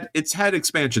expansions. It's had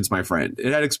expansions, my friend.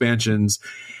 It had expansions.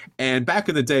 And back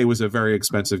in the day, it was a very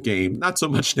expensive game. Not so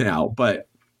much now, but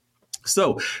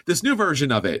so this new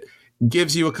version of it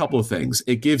gives you a couple of things.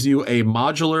 It gives you a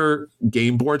modular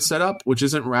game board setup, which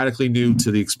isn't radically new to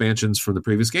the expansions from the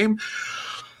previous game.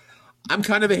 I'm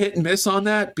kind of a hit and miss on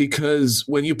that because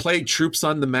when you play troops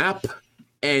on the map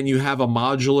and you have a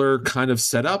modular kind of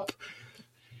setup,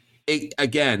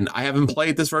 again, I haven't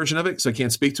played this version of it, so I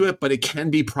can't speak to it, but it can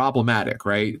be problematic,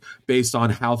 right? Based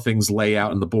on how things lay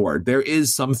out on the board. There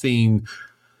is something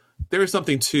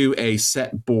to a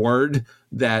set board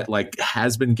that like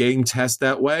has been game tested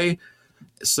that way.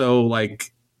 So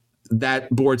like that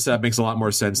board setup makes a lot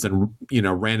more sense than,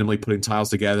 randomly putting tiles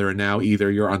together, and now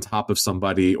either you're on top of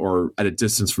somebody or at a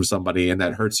distance from somebody, and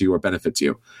that hurts you or benefits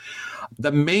you.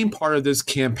 The main part of this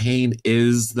campaign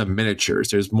is the miniatures.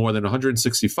 There's more than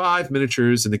 165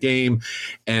 miniatures in the game,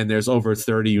 and there's over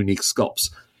 30 unique sculpts.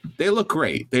 They look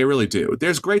great. They really do.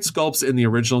 There's great sculpts in the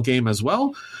original game as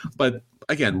well, but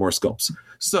again, more sculpts.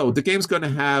 So the game's going to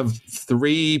have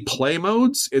 3 play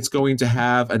modes. It's going to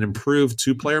have an improved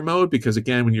 2-player mode because,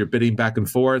 again, when you're bidding back and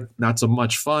forth, not so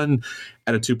much fun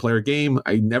at a 2-player game.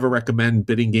 I never recommend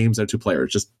bidding games at 2-player.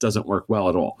 It just doesn't work well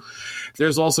at all.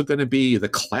 There's also going to be the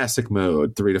classic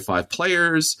mode, 3 to 5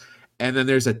 players. And then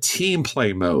there's a team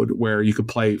play mode where you could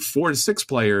play 4 to 6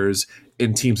 players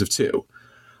in teams of 2.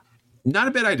 Not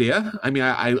a bad idea. I mean,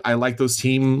 I like those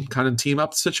team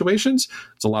up situations.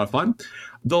 It's a lot of fun.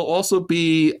 There'll also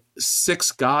be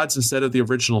 6 gods instead of the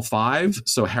original 5.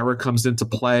 So Hera comes into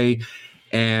play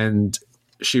and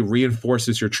she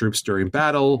reinforces your troops during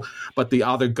battle. But the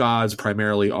other gods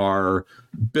primarily are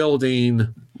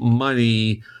building,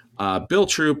 money, build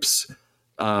troops,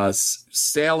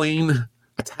 sailing,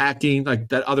 attacking, like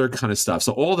that other kind of stuff.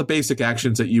 So all the basic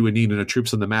actions that you would need in a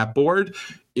troops on the map board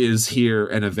is here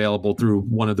and available through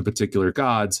one of the particular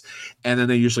gods. And then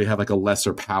they usually have like a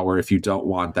lesser power if you don't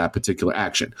want that particular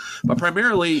action. But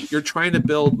primarily you're trying to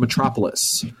build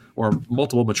Metropolis or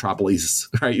multiple metropolises,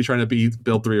 right? You're trying to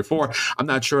build 3 or 4. I'm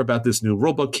not sure about this new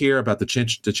rulebook here, about the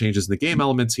changes in the game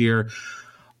elements here,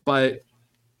 but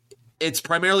it's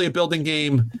primarily a building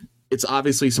game. It's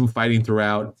obviously some fighting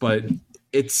throughout, but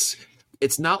it's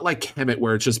not like Kemet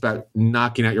where it's just about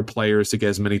knocking out your players to get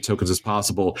as many tokens as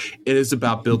possible. It is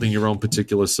about building your own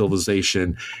particular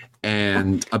civilization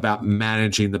and about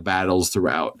managing the battles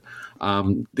throughout.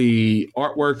 The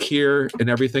artwork here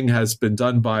and everything has been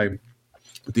done by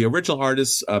the original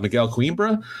artist, Miguel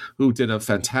Coimbra, who did a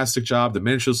fantastic job. The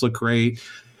miniatures look great.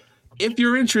 If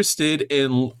you're interested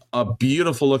in a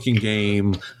beautiful looking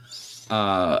game,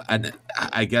 and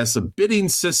I guess a bidding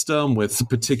system with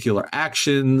particular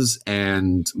actions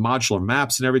and modular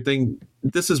maps and everything,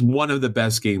 this is one of the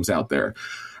best games out there.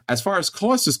 As far as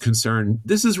cost is concerned,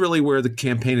 this is really where the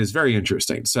campaign is very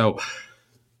interesting. So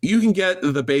you can get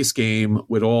the base game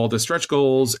with all the stretch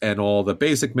goals and all the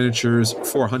basic miniatures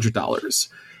for $100.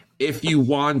 If you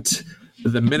want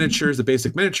the miniatures, the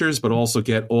basic miniatures, but also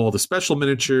get all the special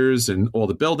miniatures and all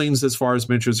the buildings as far as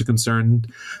miniatures are concerned,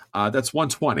 that's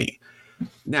 $120.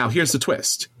 Now, here's the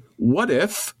twist. What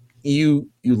if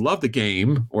you love the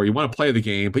game or you want to play the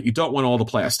game, but you don't want all the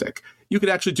plastic? You could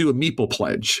actually do a meeple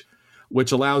pledge,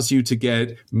 which allows you to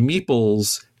get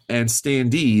meeples and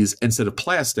standees instead of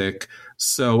plastic.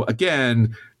 So,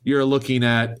 again, you're looking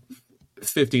at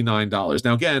 $59.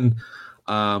 Now, again,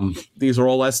 these are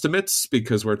all estimates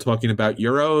because we're talking about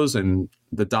euros and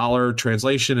the dollar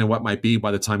translation and what might be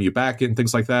by the time you back it and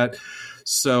things like that.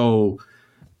 So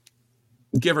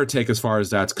give or take as far as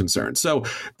that's concerned. So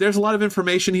there's a lot of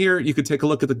information here. You could take a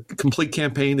look at the complete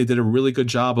campaign. They did a really good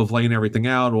job of laying everything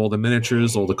out, all the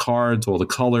miniatures, all the cards, all the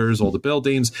colors, all the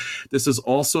buildings. This is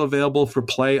also available for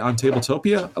play on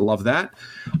Tabletopia. I love that.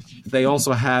 They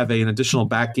also have an additional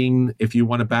backing. If you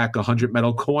want to back 100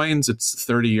 metal coins, it's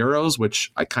 30 euros,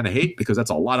 which I kind of hate because that's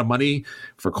a lot of money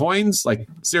for coins. Like,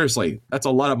 seriously, that's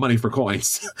a lot of money for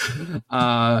coins.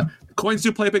 Coins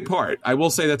do play a big part. I will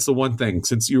say that's the one thing,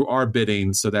 since you are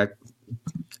bidding, so that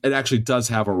it actually does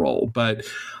have a role. But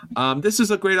this is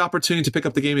a great opportunity to pick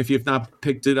up the game if you have not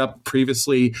picked it up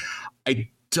previously. I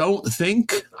don't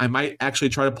think I might actually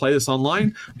try to play this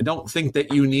online. I don't think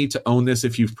that you need to own this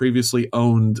if you've previously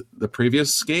owned the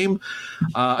previous game.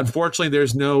 Unfortunately,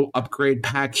 there's no upgrade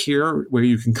pack here where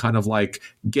you can kind of like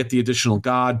get the additional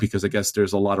god, because I guess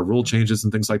there's a lot of rule changes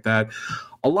and things like that.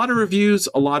 A lot of reviews,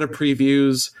 a lot of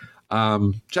previews.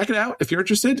 Check it out if you're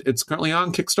interested. It's currently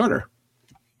on Kickstarter.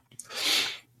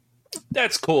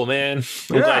 That's cool, man.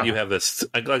 I'm glad you have this.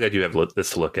 I'm glad you have this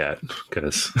to look at,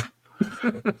 because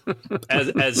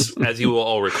as you will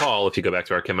all recall, if you go back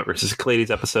to our Kemet versus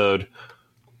Cyclades episode,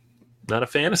 not a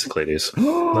fan of Cyclades.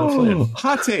 Not a fan.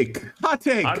 Hot take. Hot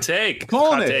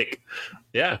take.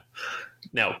 Yeah.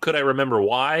 Now, could I remember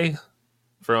why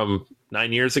from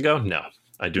 9 years ago? No.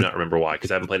 I do not remember why, because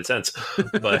I haven't played it since.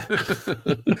 But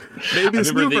maybe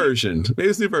this new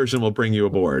version will bring you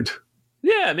aboard.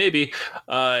 Yeah, maybe.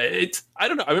 I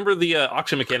don't know. I remember the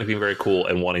auction mechanic being very cool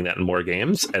and wanting that in more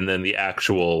games, and then the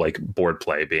actual like board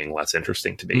play being less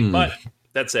interesting to me. But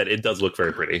that said, it does look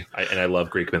very pretty, and I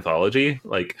love Greek mythology.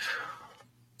 Like,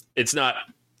 it's not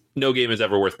no game is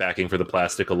ever worth backing for the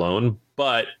plastic alone,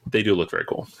 but they do look very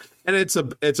cool. And it's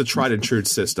a tried and true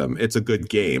system. It's a good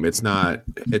game. It's not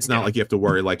like you have to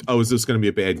worry like, oh, is this going to be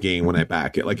a bad game when I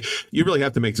back it? Like, you really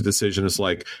have to make the decision. It's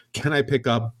like, can I pick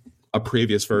up a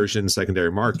previous version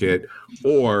secondary market,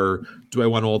 or do I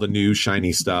want all the new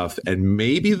shiny stuff? And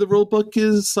maybe the rule book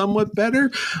is somewhat better.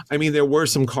 I mean, there were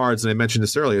some cards, and I mentioned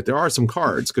this earlier. There are some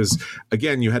cards because,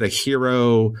 again, you had a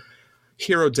hero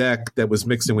deck that was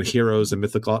mixed in with heroes and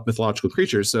mythological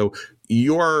creatures. So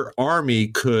your army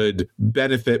could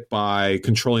benefit by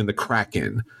controlling the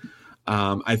Kraken.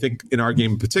 I think in our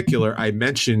game in particular, I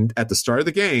mentioned at the start of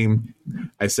the game,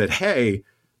 I said, hey,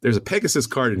 there's a Pegasus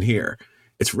card in here.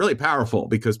 It's really powerful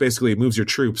because basically it moves your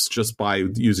troops just by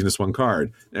using this one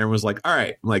card. And everyone was like, all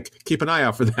right, like, keep an eye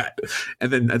out for that.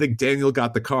 And then I think Daniel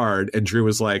got the card and Drew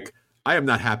was like, I am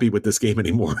not happy with this game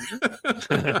anymore.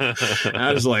 And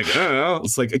I was like, I don't know.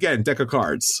 It's like, again, deck of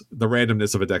cards, the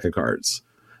randomness of a deck of cards.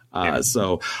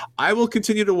 So I will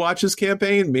continue to watch this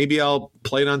campaign. Maybe I'll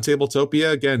play it on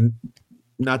Tabletopia. Again,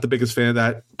 not the biggest fan of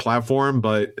that platform,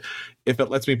 but if it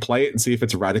lets me play it and see if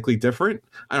it's radically different,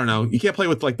 I don't know. You can't play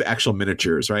with like the actual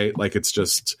miniatures, right? Like, it's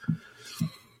just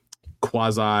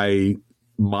quasi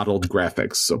modeled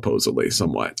graphics, supposedly,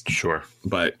 somewhat. Sure.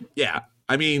 But yeah,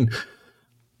 I mean,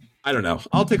 I don't know.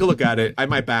 I'll take a look at it. I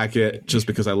might back it just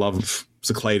because I love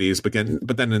Cyclades. But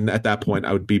then at that point,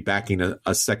 I would be backing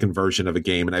a second version of a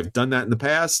game. And I've done that in the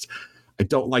past. I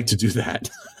don't like to do that.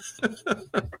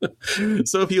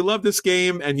 So if you love this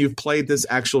game and you've played this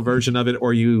actual version of it,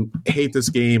 or you hate this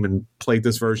game and played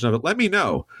this version of it, let me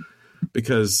know,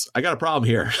 because I got a problem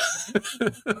here.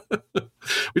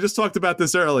 We just talked about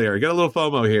this earlier. I got a little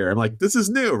FOMO here. I'm like, this is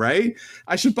new, right?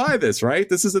 I should buy this, right?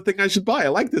 This is the thing I should buy. I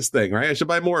like this thing, right? I should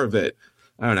buy more of it.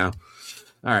 I don't know.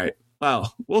 All right.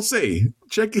 Well, we'll see.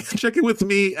 Check in with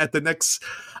me at the next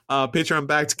Patreon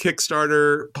backed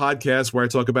Kickstarter podcast, where I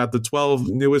talk about the 12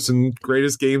 newest and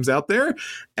greatest games out there,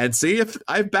 and see if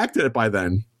I've backed it by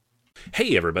then.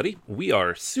 Hey everybody, we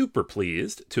are super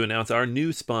pleased to announce our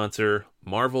new sponsor,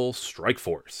 Marvel Strike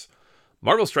Force.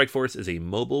 Marvel Strike Force is a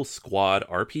mobile squad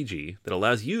RPG that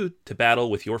allows you to battle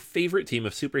with your favorite team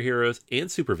of superheroes and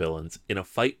supervillains in a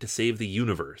fight to save the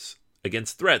universe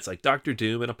against threats like Doctor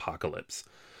Doom and Apocalypse.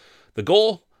 The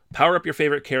goal? Power up your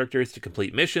favorite characters to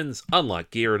complete missions, unlock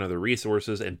gear and other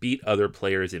resources, and beat other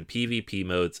players in PvP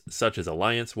modes such as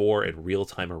Alliance War and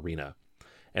Real-Time Arena.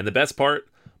 And the best part?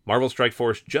 Marvel Strike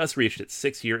Force just reached its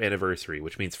 6-year anniversary,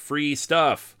 which means free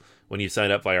stuff when you sign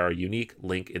up via our unique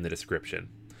link in the description.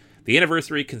 The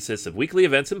anniversary consists of weekly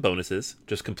events and bonuses.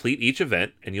 Just complete each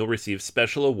event, and you'll receive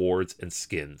special awards and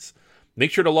skins.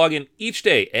 Make sure to log in each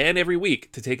day and every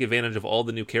week to take advantage of all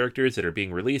the new characters that are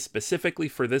being released specifically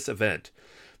for this event.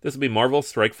 This will be Marvel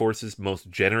Strike Force's most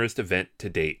generous event to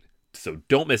date, so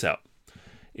don't miss out.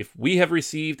 If we have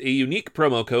received a unique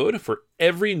promo code for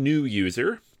every new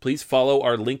user, please follow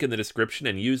our link in the description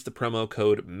and use the promo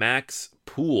code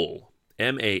MAXPOOL,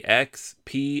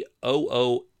 MAXPOOL.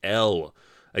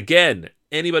 Again,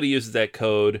 anybody uses that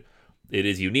code, it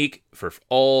is unique for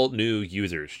all new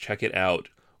users. Check it out.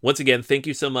 Once again, thank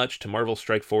you so much to Marvel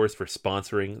Strike Force for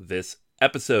sponsoring this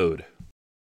episode.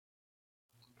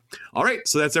 All right,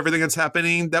 so that's everything that's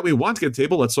happening that we want to get to the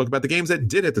table. Let's talk about the games that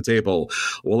did hit the table.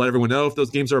 We'll let everyone know if those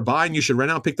games are a buy and you should rent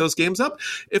out and pick those games up.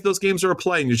 If those games are a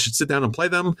play and you should sit down and play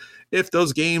them. If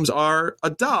those games are a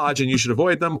dodge and you should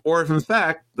avoid them. Or if, in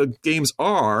fact, the games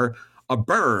are a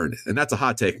burn. And that's a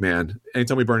hot take, man.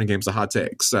 Anytime we burn a game, it's a hot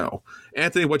take. So,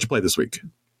 Anthony, what'd you play this week?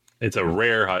 It's a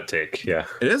rare hot take, yeah.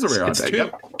 It is a rare hot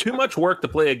take. Too much work to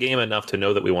play a game enough to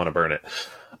know that we want to burn it.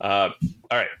 All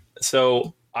right,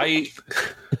 so I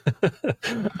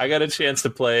got a chance to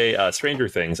play Stranger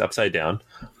Things Upside Down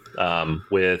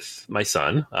with my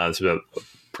son. This was a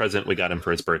present we got him for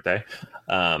his birthday.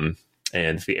 And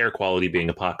the air quality being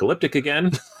apocalyptic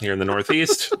again here in the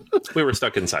Northeast, we were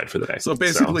stuck inside for the day. So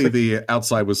basically the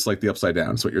outside was like the upside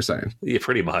down, is what you're saying. Yeah,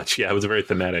 pretty much. Yeah, it was a very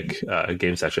thematic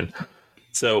game session.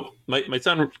 So my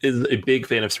son is a big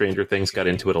fan of Stranger Things, got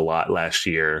into it a lot last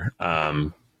year.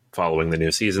 Following the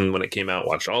new season when it came out,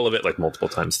 watched all of it like multiple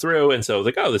times through. And so I was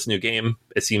like, oh, this new game,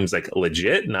 it seems like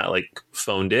legit, not like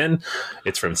phoned in.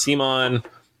 It's from Simon.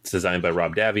 It's designed by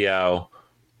Rob Daviau.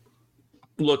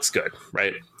 Looks good,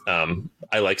 right?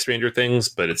 I like Stranger Things,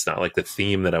 but it's not like the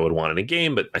theme that I would want in a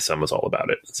game, but my son was all about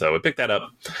it. So I picked that up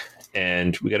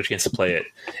and we got a chance to play it.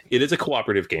 It is a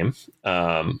cooperative game.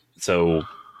 So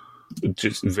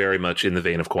just very much in the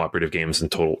vein of cooperative games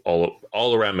and total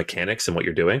all around mechanics and what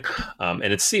you're doing. And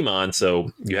it's Simon,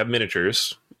 so you have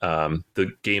miniatures.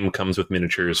 The game comes with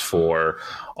miniatures for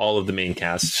all of the main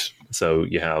cast. So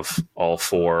you have all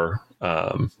 4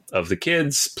 of the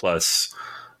kids, plus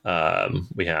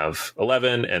we have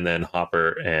 11, and then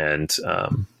Hopper and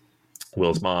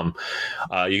Will's mom.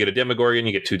 You get a Demogorgon,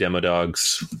 you get 2 Demo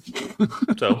Dogs.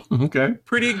 So okay,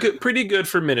 pretty good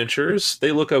for miniatures.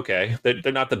 They look okay.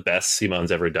 They're not the best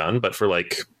Simon's ever done, but for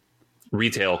like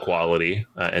retail quality,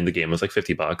 and the game was like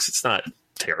 $50. It's not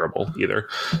terrible either.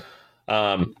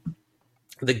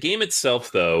 The game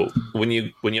itself, though, when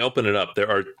you open it up, there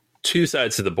are 2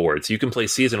 sides to the board. So you can play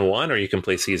season 1 or you can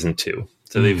play season 2.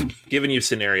 So they've given you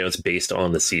scenarios based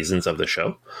on the seasons of the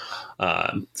show.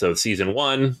 So season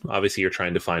 1, obviously you're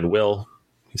trying to find Will.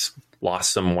 He's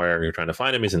lost somewhere. You're trying to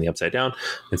find him. He's in the Upside Down.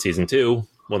 And season 2,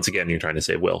 once again, you're trying to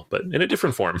save Will, but in a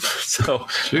different form. So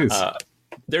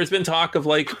there's been talk of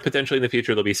like potentially in the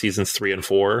future there'll be seasons 3 and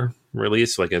 4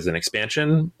 released like as an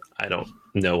expansion. I don't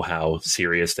know how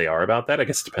serious they are about that. I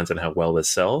guess it depends on how well this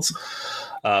sells.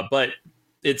 But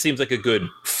it seems like a good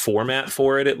format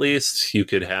for it, at least. You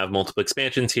could have multiple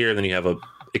expansions here, and then you have a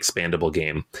expandable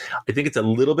game. I think it's a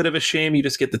little bit of a shame you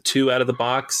just get the 2 out of the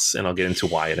box, and I'll get into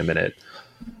why in a minute.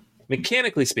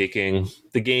 Mechanically speaking,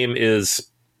 the game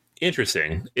is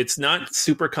interesting. It's not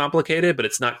super complicated, but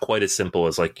it's not quite as simple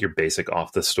as like your basic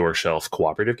off-the-store shelf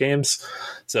cooperative games.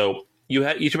 So you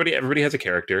have everybody has a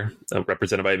character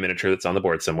represented by a miniature that's on the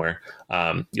board somewhere.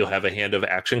 You'll have a hand of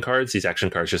action cards. These action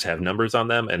cards just have numbers on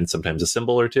them and sometimes a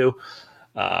symbol or 2.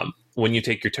 When you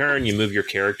take your turn, you move your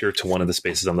character to one of the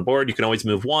spaces on the board. You can always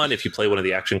move 1. If you play one of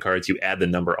the action cards, you add the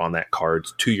number on that card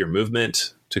to your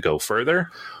movement to go further.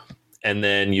 And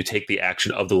then you take the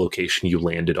action of the location you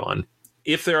landed on.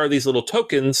 If there are these little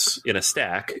tokens in a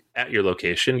stack at your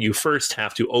location, you first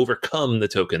have to overcome the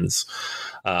tokens.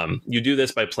 You do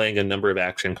this by playing a number of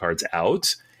action cards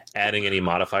out, adding any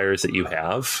modifiers that you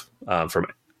have from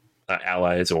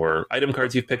allies or item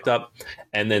cards you've picked up,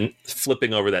 and then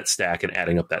flipping over that stack and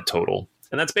adding up that total.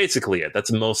 And that's basically it.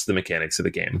 That's most of the mechanics of the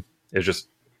game. It's just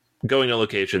going to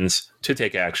locations to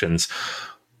take actions,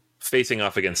 facing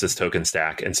off against this token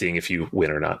stack and seeing if you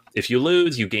win or not. If you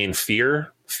lose, you gain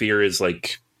fear. Fear is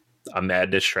like a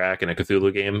madness track in a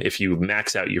Cthulhu game. If you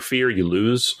max out your fear, you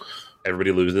lose.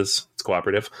 Everybody loses. It's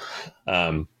cooperative.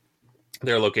 There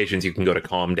are locations you can go to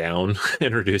calm down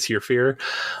and reduce your fear.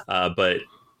 But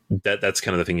that's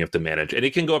kind of the thing you have to manage. And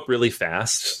it can go up really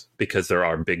fast because there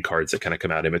are big cards that kind of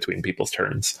come out in between people's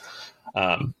turns.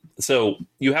 So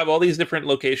you have all these different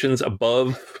locations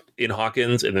above in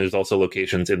Hawkins, and there's also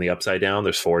locations in the Upside Down.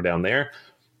 There's 4 down there.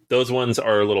 Those ones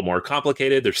are a little more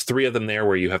complicated. There's 3 of them there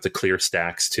where you have to clear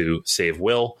stacks to save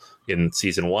Will in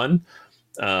season 1.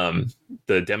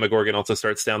 The Demogorgon also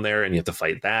starts down there, and you have to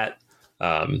fight that.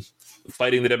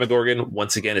 Fighting the Demogorgon,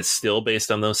 once again, it's still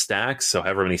based on those stacks. So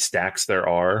however many stacks there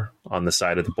are on the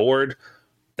side of the board,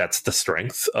 that's the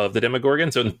strength of the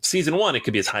Demogorgon. So in season 1, it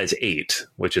could be as high as 8,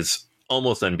 which is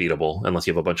almost unbeatable unless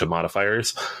you have a bunch of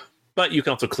modifiers. But you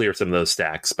can also clear some of those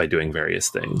stacks by doing various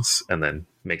things and then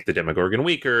make the Demogorgon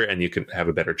weaker, and you can have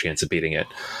a better chance of beating it.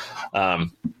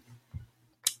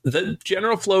 The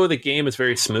general flow of the game is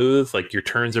very smooth. Like your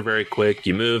turns are very quick.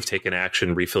 You move, take an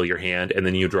action, refill your hand, and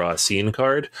then you draw a scene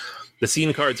card. The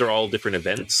scene cards are all different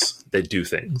events that do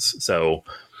things. So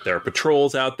there are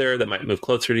patrols out there that might move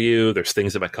closer to you. There's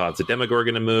things that might cause the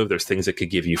Demogorgon to move. There's things that could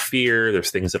give you fear.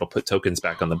 There's things that'll put tokens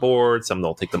back on the board. Some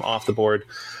that'll take them off the board.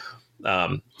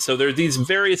 So there are these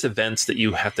various events that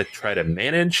you have to try to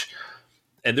manage,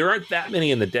 and there aren't that many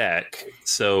in the deck.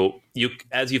 So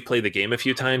as you've played the game a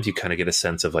few times, you kind of get a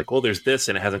sense of like, well, there's this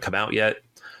and it hasn't come out yet.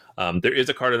 There is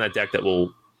a card in that deck that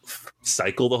will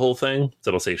cycle the whole thing. So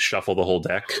it'll say shuffle the whole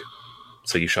deck.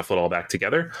 So you shuffle it all back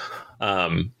together.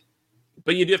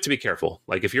 But you do have to be careful.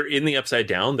 Like if you're in the Upside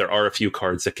Down, there are a few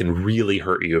cards that can really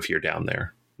hurt you if you're down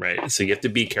there. Right. So you have to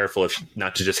be careful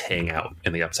not to just hang out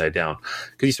in the Upside Down,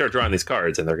 because you start drawing these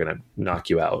cards and they're going to knock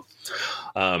you out.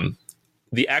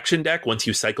 The action deck, once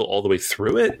you cycle all the way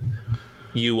through it,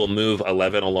 you will move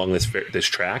 11 along this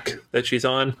track that she's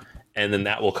on. And then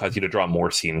that will cause you to draw more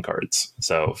scene cards.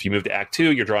 So if you move to Act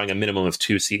 2, you're drawing a minimum of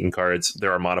 2 scene cards.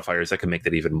 There are modifiers that can make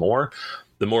that even more.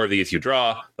 The more of these you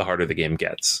draw, the harder the game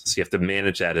gets. So you have to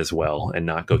manage that as well and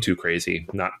not go too crazy,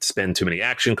 not spend too many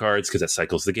action cards because that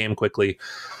cycles the game quickly.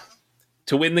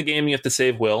 To win the game, you have to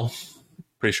save Will.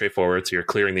 Pretty straightforward. So you're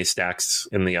clearing these stacks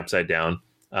in the Upside Down.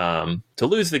 To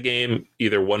lose the game,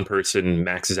 either one person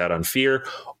maxes out on fear,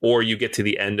 or you get to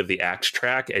the end of the act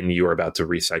track and you are about to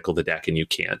recycle the deck and you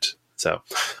can't. So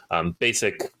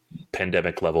basic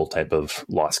pandemic level type of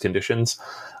loss conditions.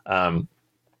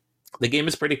 The game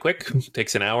is pretty quick. It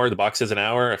takes an hour. The box is an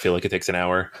hour. I feel like it takes an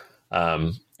hour.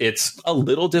 It's a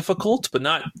little difficult, but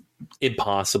not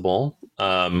impossible.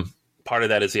 part of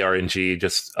that is the RNG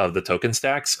just of the token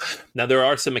stacks. Now, there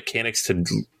are some mechanics to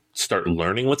start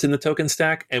learning what's in the token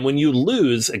stack. And when you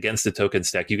lose against the token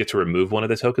stack, you get to remove one of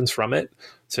the tokens from it.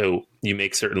 So you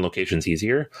make certain locations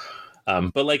easier.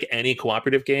 But like any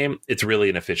cooperative game, it's really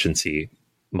an efficiency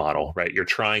model, right? You're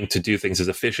trying to do things as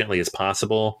efficiently as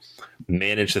possible,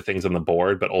 manage the things on the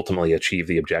board, but ultimately achieve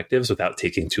the objectives without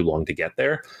taking too long to get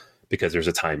there because there's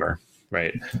a timer,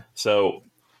 right? So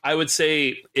I would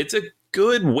say it's a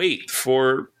good wait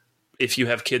for if you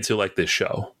have kids who like this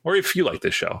show, or if you like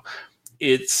this show.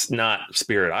 It's not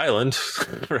Spirit Island,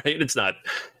 right? It's not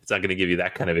going to give you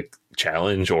that kind of a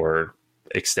challenge or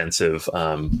extensive.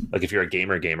 Like if you're a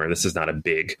gamer, this is not a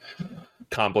big,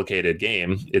 complicated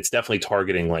game. It's definitely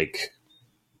targeting like,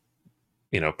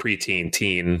 preteen,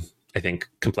 teen, I think,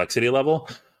 complexity level.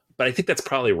 But I think that's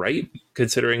probably right,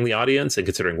 considering the audience and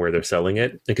considering where they're selling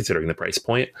it and considering the price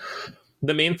point.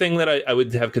 The main thing that I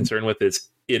would have concern with is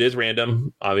it is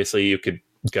random. Obviously, you could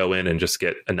go in and just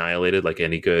get annihilated like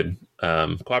any good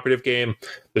cooperative game.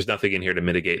 There's nothing in here to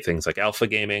mitigate things like alpha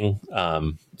gaming,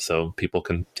 so people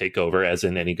can take over as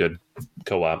in any good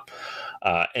co-op.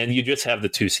 And you just have the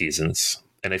 2 seasons.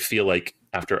 And I feel like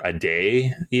after a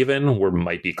day, even, we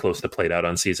might be close to played out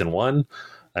on season 1.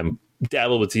 I'm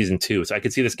dabbled with season 2, so I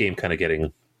could see this game kind of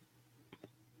getting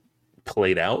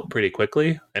played out pretty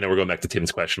quickly. I know we're going back to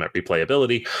Tim's question about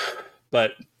replayability,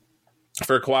 but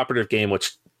for a cooperative game,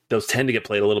 which those tend to get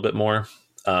played a little bit more,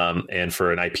 and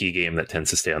for an IP game that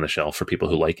tends to stay on the shelf for people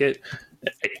who like it,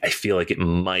 I feel like it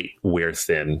might wear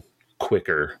thin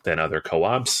quicker than other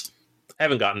co-ops. I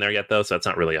haven't gotten there yet, though, so that's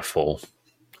not really a full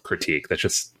critique. That's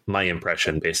just my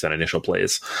impression based on initial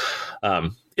plays.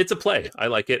 It's a play. I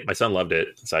like it. My son loved it,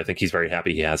 so I think he's very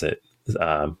happy he has it.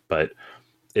 But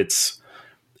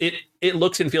it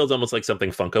looks and feels almost like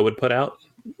something Funko would put out,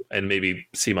 and maybe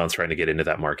Simon's trying to get into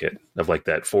that market of like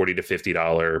that $40 to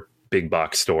 $50 big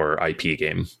box store IP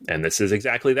game. And this is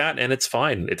exactly that, and it's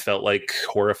fine. It felt like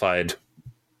Horrified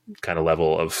kind of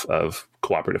level of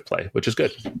cooperative play, which is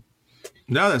good.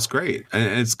 No, that's great.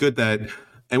 And it's good that,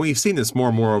 and we've seen this more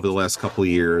and more over the last couple of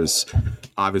years,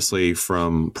 obviously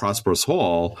from Prosperous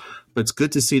Hall, but it's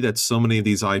good to see that so many of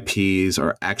these IPs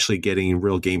are actually getting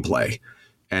real gameplay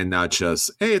and not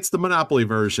just, hey, it's the Monopoly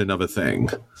version of a thing.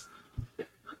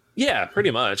 Yeah,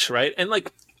 pretty much, right? And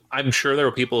like, I'm sure there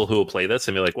are people who will play this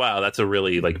and be like, wow, that's a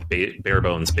really like bare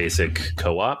bones basic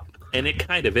co-op. And it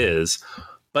kind of is.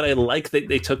 But I like that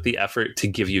they took the effort to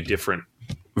give you different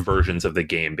versions of the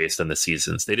game based on the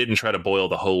seasons. They didn't try to boil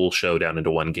the whole show down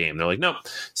into one game. They're like, no,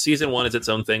 season 1 is its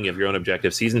own thing. You have your own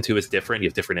objective. Season 2 is different. You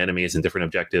have different enemies and different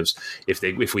objectives.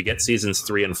 If we get seasons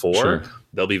 3 and 4, sure,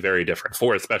 they'll be very different.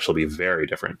 4 especially will be very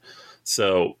different.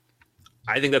 So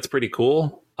I think that's pretty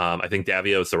cool. I think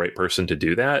Davio is the right person to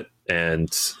do that. And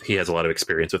he has a lot of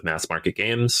experience with mass market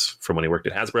games from when he worked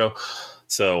at Hasbro.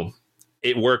 So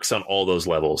it works on all those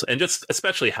levels, and just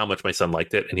especially how much my son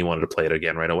liked it and he wanted to play it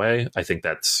again right away. I think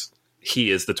he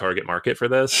is the target market for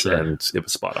this, sure, and it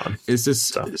was spot on. Is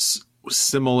this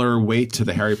similar weight to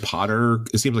the Harry Potter?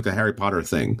 It seems like a Harry Potter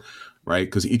thing, right?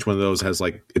 Because each one of those has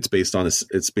like it's based on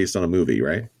a movie,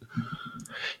 right?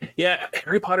 Yeah,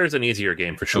 Harry Potter is an easier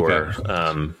game for sure.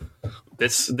 Okay.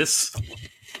 This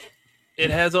it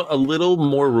has a little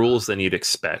more rules than you'd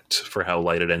expect for how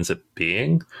light it ends up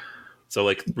being. So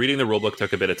like reading the rulebook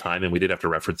took a bit of time, and we did have to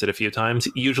reference it a few times.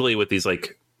 Usually with these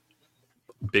like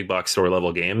big box store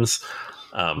level games,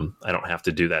 I don't have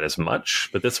to do that as much.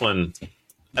 But this one,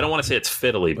 I don't want to say it's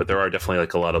fiddly, but there are definitely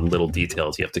like a lot of little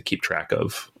details you have to keep track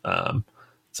of.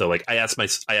 So like I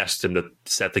asked him to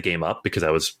set the game up because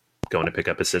I was going to pick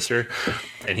up his sister,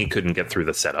 and he couldn't get through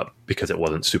the setup because it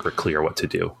wasn't super clear what to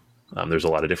do. There's a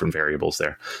lot of different variables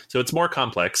there. So it's more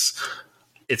complex.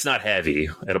 It's not heavy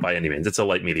by any means. It's a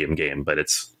light medium game, but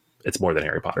it's more than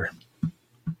Harry Potter.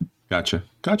 Gotcha.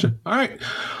 All right.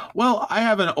 Well, I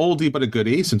have an oldie but a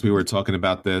goodie, since we were talking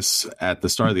about this at the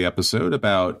start of the episode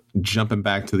about jumping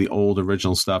back to the old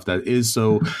original stuff that is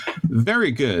so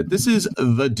very good. This is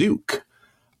The Duke.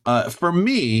 For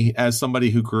me, as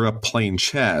somebody who grew up playing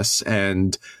chess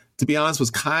and, to be honest,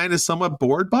 was kind of somewhat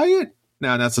bored by it.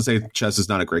 Now, that's to say chess is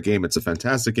not a great game. It's a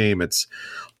fantastic game. It's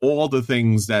all the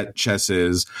things that chess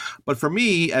is. But for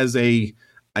me, as a,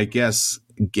 I guess,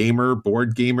 gamer,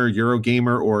 board gamer, Euro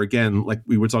gamer, or again, like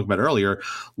we were talking about earlier,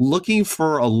 looking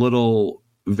for a little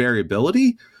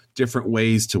variability, different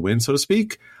ways to win, so to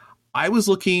speak, I was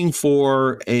looking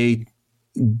for a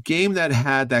game that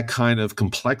had that kind of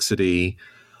complexity,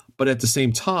 but at the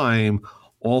same time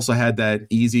also had that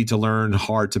easy to learn,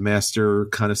 hard to master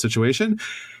kind of situation,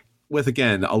 with,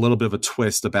 again, a little bit of a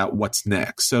twist about what's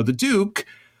next. So The Duke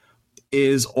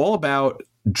is all about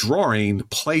drawing,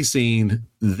 placing,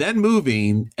 then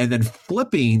moving, and then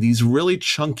flipping these really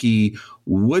chunky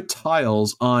wood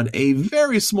tiles on a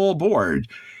very small board.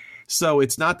 So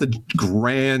it's not the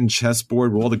grand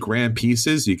chessboard with all the grand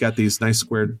pieces. You got these nice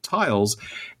square tiles.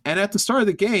 And at the start of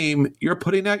the game, you're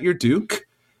putting out your Duke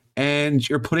and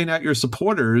you're putting out your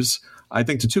supporters. I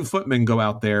think the 2 footmen go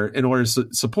out there in order to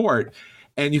support,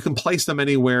 and you can place them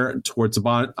anywhere towards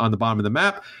on the bottom of the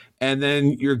map, and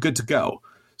then you're good to go.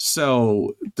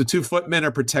 So the 2 footmen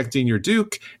are protecting your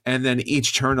Duke, and then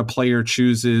each turn a player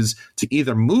chooses to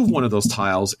either move one of those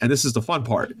tiles, and this is the fun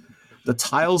part. The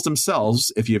tiles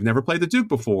themselves, if you've never played the Duke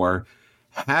before,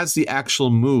 has the actual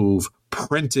move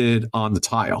printed on the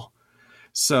tile.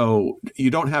 So you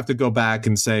don't have to go back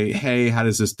and say, hey, how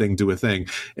does this thing do a thing?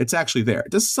 It's actually there.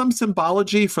 There's some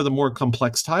symbology for the more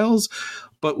complex tiles,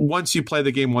 but once you play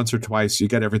the game once or twice, you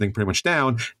get everything pretty much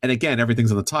down. And again,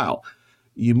 everything's on the tile.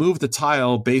 You move the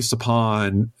tile based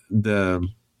upon the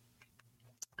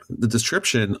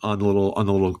description on the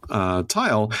little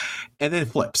tile, and then it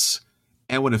flips.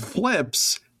 And when it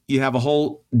flips, you have a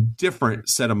whole different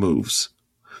set of moves.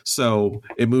 So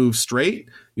it moves straight,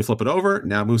 you flip it over,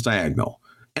 now it moves diagonal.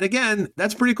 And again,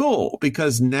 that's pretty cool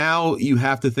because now you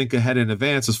have to think ahead in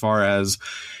advance as far as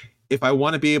if I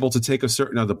want to be able to take a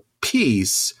certain other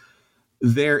piece,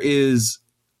 there is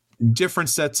different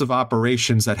sets of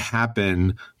operations that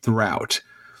happen throughout.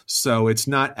 So it's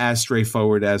not as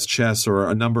straightforward as chess or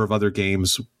a number of other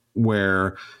games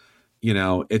where, you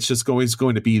know, it's just always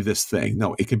going to be this thing.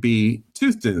 No, it could be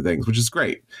 2 things, which is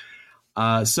great.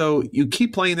 So you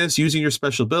keep playing this using your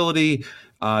special ability.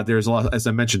 There's a lot, as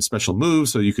I mentioned, special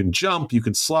moves. So you can jump, you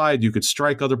can slide, you could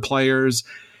strike other players.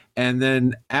 And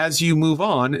then as you move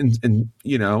on and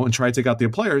try to take out the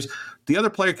players, the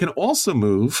other player can also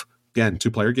move. Again,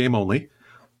 2-player game only.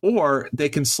 Or they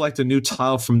can select a new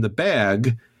tile from the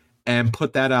bag and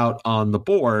put that out on the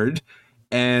board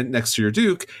and next to your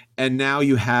Duke. And now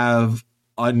you have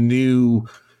a new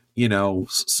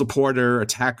supporter,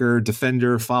 attacker,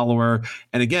 defender, follower.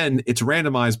 And again, it's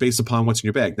randomized based upon what's in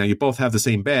your bag. Now, you both have the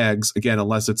same bags, again,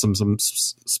 unless it's some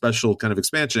special kind of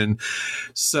expansion.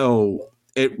 So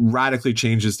it radically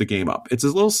changes the game up. It's a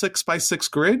little 6x6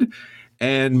 grid,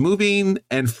 and moving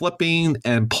and flipping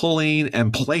and pulling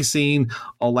and placing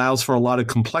allows for a lot of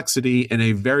complexity in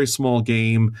a very small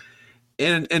game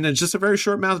and in just a very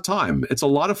short amount of time. It's a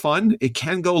lot of fun. It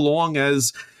can go long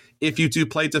as if you do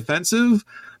play defensive,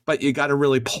 but you got to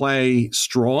really play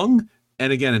strong.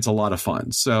 And again, it's a lot of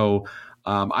fun. So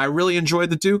I really enjoyed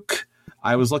the Duke.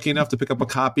 I was lucky enough to pick up a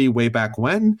copy way back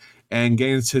when, and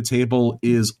getting to the table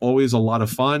is always a lot of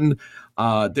fun.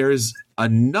 There's a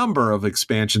number of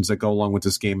expansions that go along with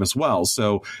this game as well.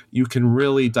 So you can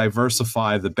really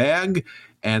diversify the bag,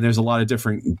 and there's a lot of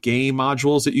different game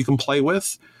modules that you can play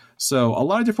with. So a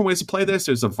lot of different ways to play this.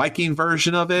 There's a Viking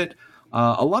version of it.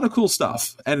 A lot of cool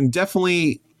stuff, and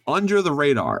definitely under the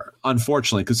radar,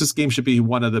 unfortunately, because this game should be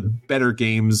one of the better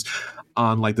games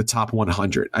on like the top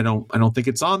 100. I don't think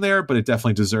it's on there, but it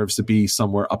definitely deserves to be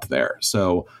somewhere up there.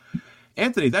 So,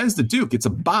 Anthony, that is the Duke. It's a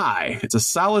buy. It's a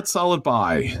solid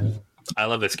buy. I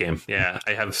love this game. Yeah,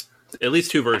 I have at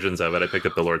least 2 versions of it. I picked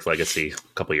up the Lord's Legacy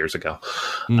a couple years ago.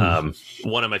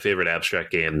 One of my favorite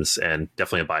abstract games, and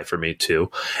definitely a buy for me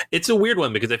too. It's a weird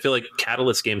one because I feel like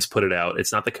Catalyst Games put it out.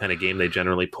 It's not the kind of game they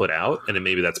generally put out, and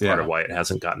maybe that's part of why it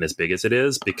hasn't gotten as big as it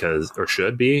is,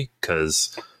 should be,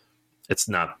 because it's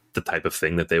not the type of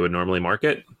thing that they would normally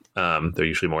market. They're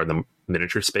usually more in the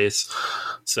miniature space.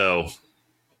 So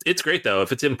it's great, though.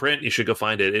 If it's in print, you should go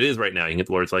find it. It is right now. You can get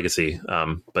the Lord's Legacy,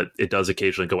 but it does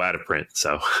occasionally go out of print.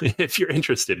 So if you're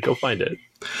interested, go find it.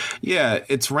 Yeah,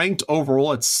 it's ranked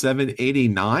overall at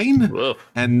 789. Whoa.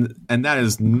 And that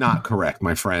is not correct,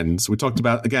 my friends. We talked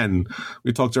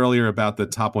earlier about the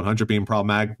top 100 being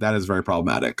problematic. That is very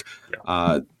problematic.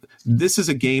 Yeah. This is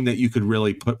a game that you could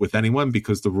really put with anyone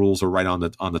because the rules are right on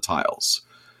the tiles.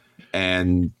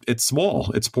 And it's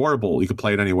small, it's portable, you can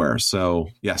play it anywhere. So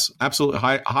yes, absolutely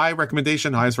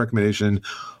highest recommendation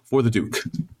for the Duke.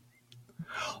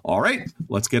 All right,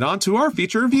 let's get on to our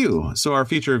feature review. So our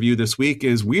feature review this week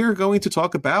is we are going to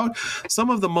talk about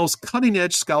some of the most cutting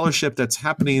edge scholarship that's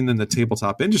happening in the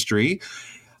tabletop industry.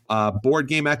 Board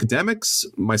Game Academics,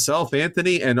 myself,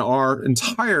 Anthony, and our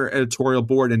entire editorial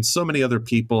board and so many other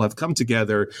people have come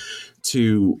together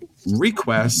to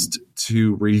request,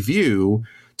 to review,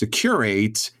 to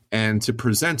curate, and to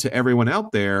present to everyone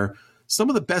out there some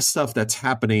of the best stuff that's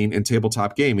happening in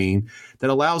tabletop gaming that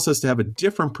allows us to have a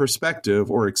different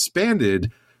perspective or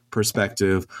expanded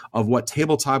perspective of what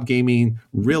tabletop gaming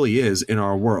really is in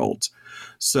our world.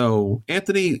 So,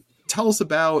 Anthony, tell us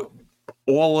about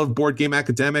all of Board Game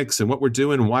Academics and what we're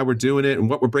doing and why we're doing it and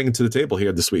what we're bringing to the table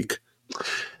here this week.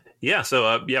 Yeah,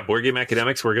 so Board Game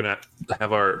Academics, we're going to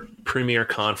have our premiere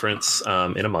conference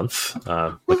in a month,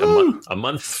 a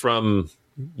month from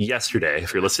yesterday.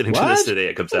 If you're listening to this today,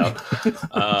 it comes out.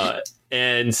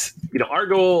 And, our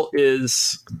goal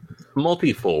is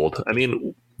multifold. I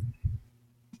mean,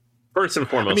 first and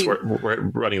foremost, we're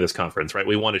running this conference, right?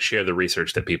 We want to share the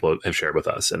research that people have shared with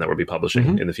us and that we'll be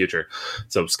publishing in the future.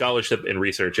 So scholarship and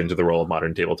research into the role of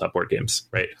modern tabletop board games,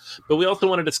 right? But we also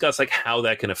want to discuss how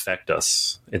that can affect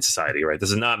us in society, right?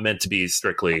 This is not meant to be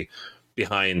strictly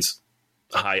behind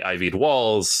high ivied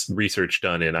walls, research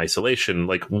done in isolation.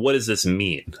 What does this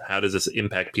mean? How does this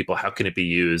impact people? How can it be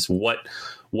used? What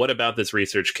about this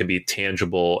research can be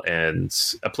tangible and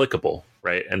applicable,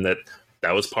 right? And that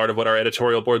was part of what our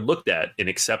editorial board looked at in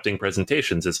accepting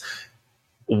presentations is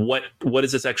what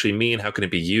does this actually mean? How can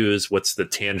it be used? What's the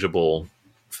tangible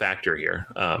factor here?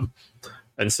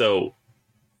 And so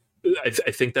I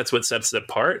think that's what sets it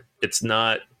apart. It's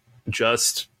not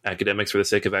just academics for the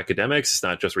sake of academics. It's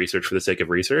not just research for the sake of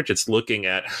research. It's looking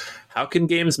at how can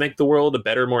games make the world a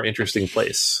better, more interesting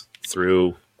place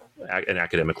through an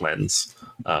academic lens.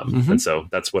 And so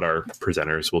that's what our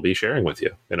presenters will be sharing with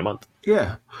you in a month.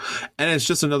 Yeah. And it's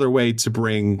just another way to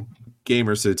bring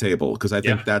gamers to the table, because I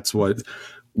think that's what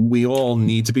we all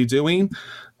need to be doing,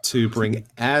 to bring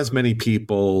as many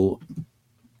people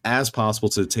as possible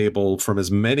to the table from as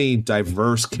many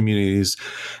diverse communities,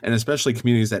 and especially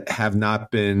communities that have not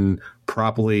been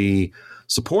properly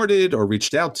supported or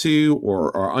reached out to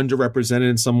or are underrepresented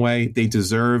in some way. They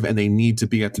deserve and they need to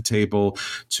be at the table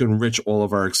to enrich all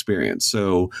of our experience.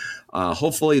 So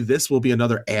hopefully this will be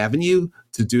another avenue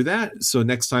to do that. So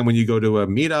next time when you go to a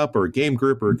meetup or a game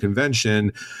group or a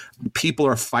convention, people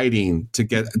are fighting to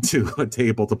get to a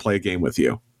table to play a game with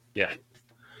you. Yeah.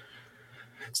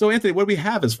 So Anthony, what do we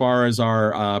have as far as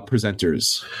our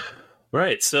presenters?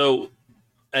 Right. So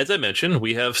as I mentioned,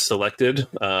 we have selected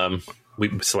we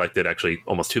selected actually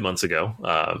almost 2 months ago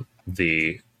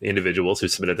the individuals who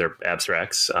submitted their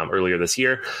abstracts earlier this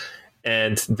year,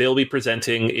 and they'll be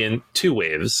presenting in 2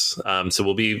 waves. So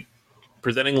we'll be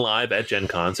presenting live at Gen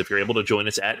Con. So if you're able to join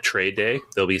us at Trade Day,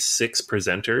 there'll be 6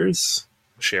 presenters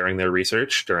sharing their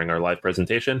research during our live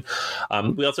presentation.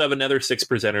 We also have another 6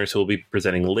 presenters who will be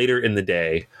presenting later in the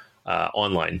day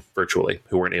online, virtually,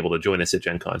 who weren't able to join us at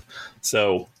Gen Con.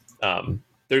 So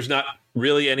there's not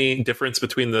really any difference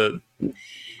between the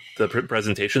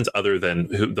presentations other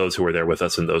than those who are there with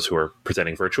us and those who are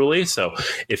presenting virtually. So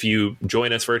if you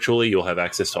join us virtually, you'll have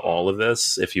access to all of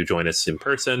this. If you join us in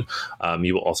person,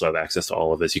 you will also have access to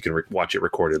all of this. You can watch it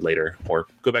recorded later or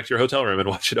go back to your hotel room and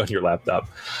watch it on your laptop.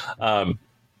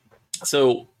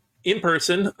 So in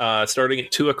person, starting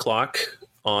at 2:00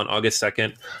 on August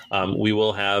 2nd, we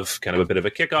will have kind of a bit of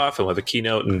a kickoff and we'll have a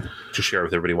keynote and to share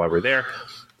with everybody why we're there.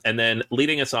 And then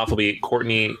leading us off will be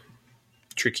Courtney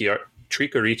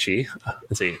Tricorici.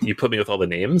 See, you put me with all the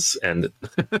names, and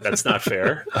that's not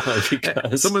fair.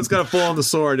 Because someone's got to fall on the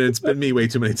sword, and it's been me way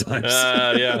too many times.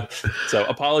 Yeah. So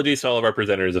apologies to all of our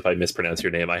presenters if I mispronounce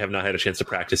your name. I have not had a chance to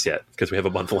practice yet because we have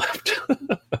a month left.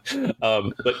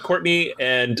 But Courtney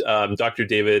and Dr.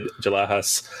 David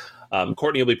Jalahas,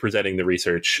 Courtney will be presenting the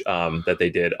research that they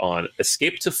did on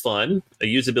Escape to Fun, a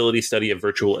usability study of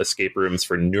virtual escape rooms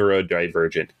for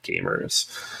neurodivergent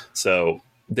gamers. So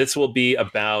this will be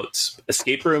about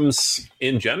escape rooms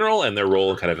in general and their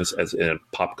role kind of as in a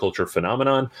pop culture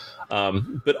phenomenon,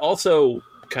 but also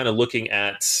kind of looking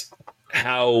at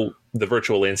how the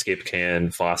virtual landscape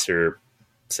can foster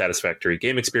satisfactory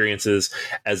game experiences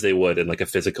as they would in a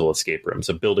physical escape room.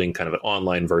 So building kind of an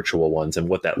online virtual ones and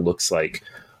what that looks like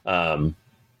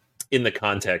in the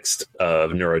context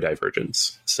of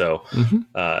neurodivergence. So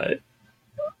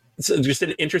so just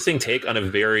an interesting take on a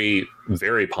very,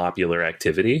 very popular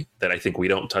activity that I think we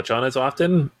don't touch on as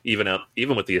often, even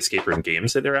with the escape room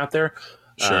games that are out there.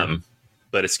 Sure.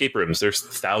 But escape rooms, there's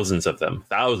thousands of them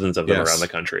around the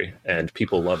country, and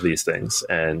people love these things.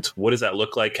 And what does that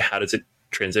look like? How does it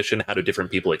transition? How do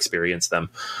different people experience them?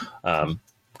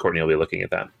 Courtney will be looking at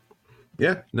that.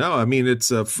 Yeah, no, I mean, it's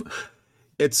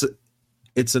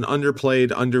an underplayed,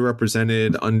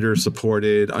 underrepresented,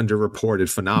 undersupported, underreported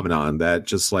phenomenon that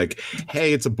just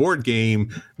hey, it's a board game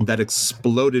that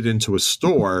exploded into a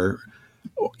store,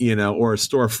 or a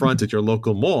storefront at your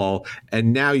local mall.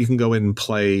 And now you can go in and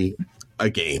play a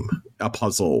game, a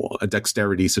puzzle, a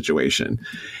dexterity situation.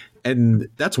 And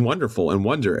that's wonderful and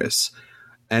wondrous.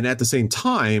 And at the same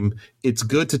time, it's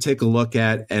good to take a look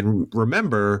at and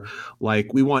remember,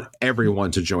 we want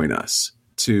everyone to join us,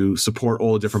 to support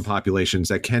all the different populations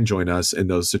that can join us in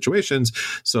those situations.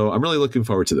 So I'm really looking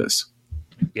forward to this.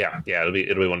 Yeah, it'll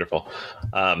be wonderful.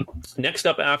 Next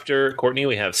up after Courtney,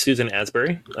 we have Susan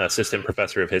Asbury, assistant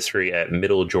professor of history at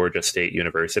Middle Georgia State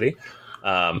University,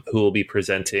 who will be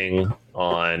presenting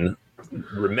on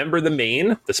Remember the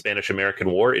Maine, the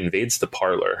Spanish-American War invades the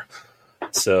parlor.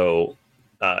 So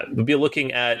we'll be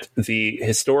looking at the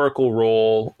historical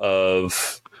role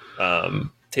of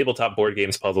tabletop board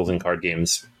games, puzzles, and card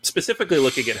games, specifically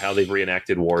looking at how they've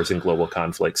reenacted wars and global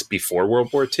conflicts before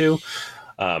World War II.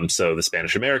 So the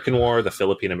Spanish-American War, the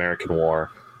Philippine-American War,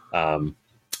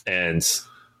 and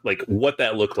like what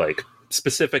that looked like,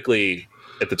 specifically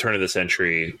at the turn of the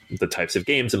century, the types of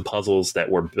games and puzzles that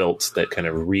were built that kind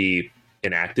of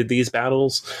reenacted these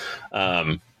battles,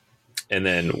 and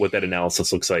then what that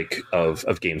analysis looks like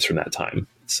of games from that time.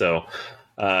 So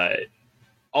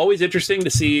always interesting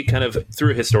to see kind of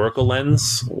through a historical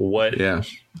lens what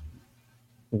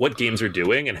games are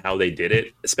doing and how they did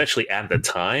it, especially at the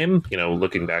time,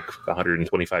 looking back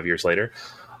 125 years later.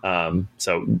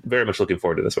 So very much looking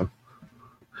forward to this one.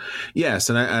 Yes,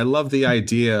 and I love the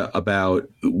idea about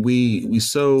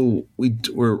we're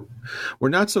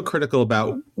not so critical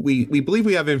about we believe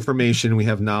we have information, we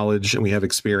have knowledge, and we have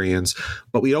experience,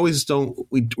 but we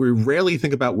rarely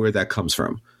think about where that comes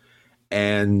from.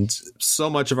 And so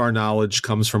much of our knowledge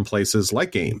comes from places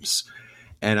like games.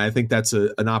 And I think that's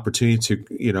an opportunity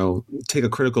to, take a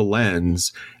critical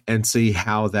lens and see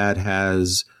how that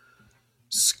has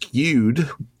skewed,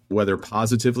 whether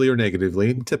positively or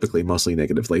negatively, typically mostly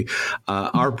negatively,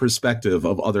 our perspective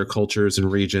of other cultures and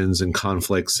regions and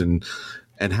conflicts and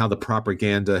how the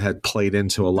propaganda had played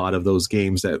into a lot of those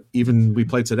games that even we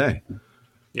play today.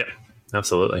 Yeah,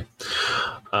 absolutely.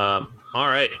 All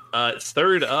right.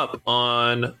 Third up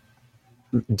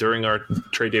during our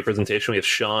trade day presentation, we have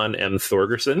Sean M.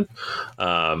 Thorgerson,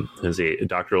 who's a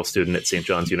doctoral student at St.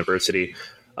 John's University.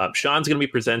 Sean's going to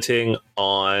be presenting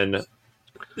on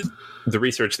the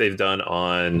research they've done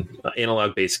on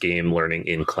analog-based game learning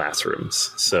in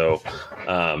classrooms. So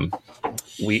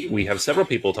we have several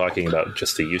people talking about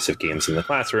just the use of games in the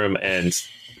classroom and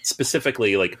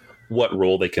specifically like what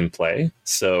role they can play.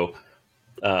 So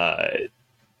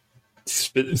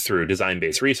through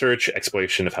design-based research,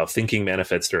 exploration of how thinking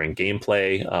manifests during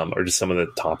gameplay, or just some of the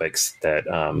topics that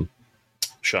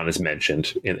Sean has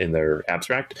mentioned in their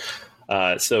abstract.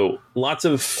 So lots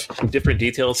of different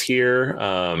details here,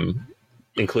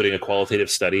 including a qualitative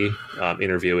study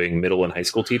interviewing middle and high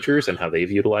school teachers and how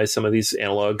they've utilized some of these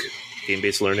analog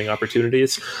game-based learning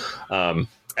opportunities.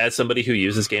 As somebody who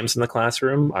uses games in the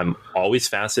classroom, I'm always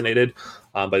fascinated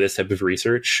by this type of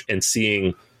research and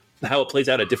seeing how it plays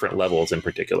out at different levels in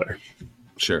particular.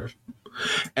 Sure.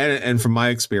 And from my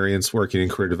experience working in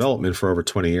career development for over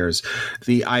 20 years,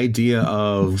 the idea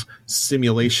of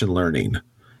simulation learning,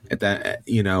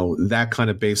 that kind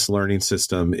of base learning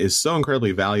system is so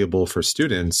incredibly valuable for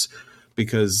students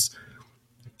because,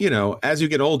 as you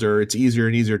get older, it's easier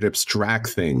and easier to abstract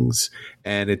things,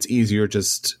 and it's easier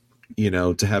just,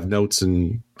 to have notes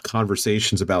and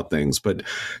conversations about things, but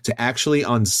to actually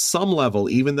on some level,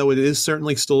 even though it is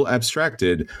certainly still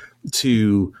abstracted,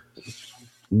 to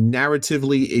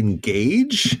narratively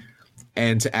engage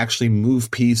and to actually move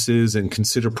pieces and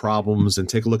consider problems and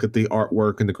take a look at the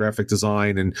artwork and the graphic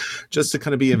design and just to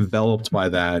kind of be enveloped by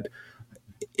that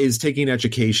is taking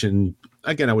education,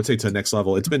 again, I would say to the next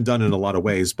level. It's been done in a lot of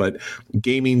ways, but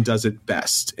gaming does it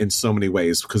best in so many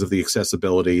ways because of the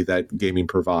accessibility that gaming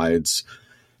provides.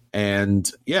 And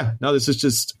this is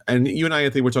just, and you and I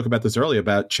think we were talking about this earlier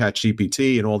about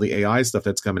ChatGPT and all the AI stuff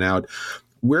that's coming out.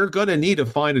 We're going to need to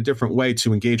find a different way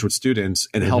to engage with students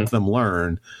and help them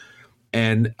learn.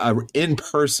 And an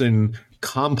in-person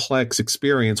complex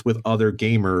experience with other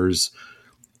gamers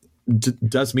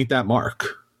does meet that mark.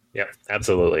 Yeah,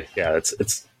 absolutely. Yeah,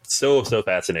 it's so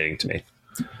fascinating to me.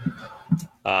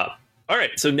 All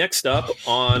right, so next up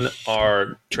on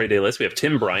our trade day list, we have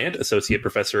Tim Bryant, Associate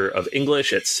Professor of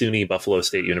English at SUNY Buffalo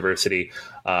State University,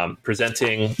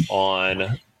 presenting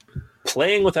on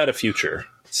Playing Without a Future.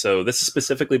 So this is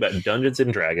specifically about Dungeons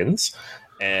and Dragons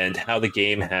and how the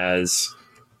game has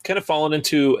kind of fallen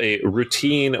into a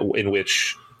routine in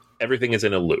which everything is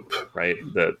in a loop, right?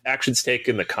 The actions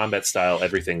taken, the combat style,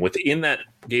 everything. Within that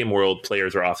game world,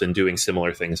 players are often doing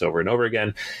similar things over and over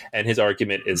again. And his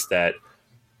argument is that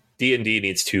D&D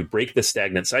needs to break the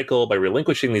stagnant cycle by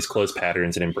relinquishing these closed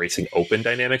patterns and embracing open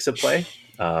dynamics of play.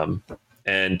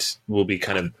 And we'll be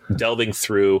kind of delving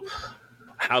through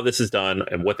how this is done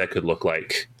and what that could look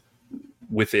like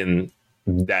within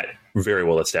that very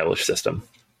well-established system.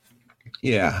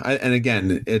 Yeah, and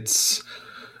again, it's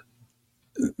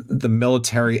the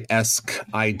military-esque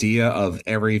idea of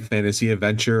every fantasy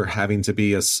adventure having to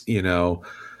be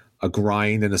a a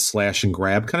grind and a slash and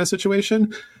grab kind of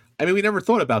situation. I mean, we never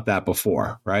thought about that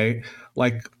before, right?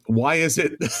 Like, why is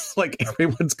it like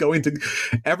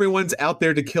everyone's out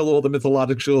there to kill all the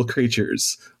mythological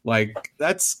creatures? Like,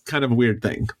 that's kind of a weird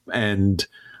thing. And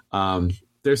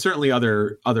there's certainly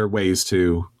other ways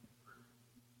to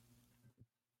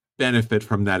benefit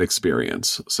from that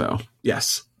experience. So,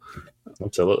 yes.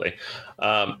 Absolutely.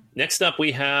 Next up,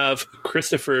 we have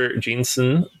Christopher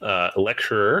Jensen,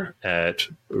 lecturer at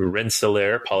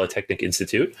Rensselaer Polytechnic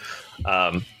Institute.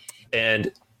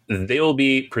 And they will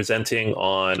be presenting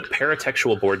on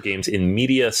paratextual board games in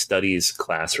media studies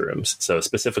classrooms. So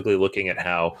specifically looking at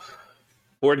how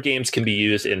board games can be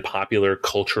used in popular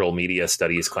cultural media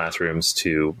studies classrooms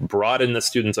to broaden the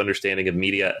students' understanding of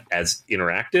media as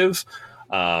interactive,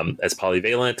 as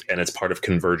polyvalent, and as part of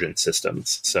convergent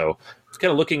systems. So it's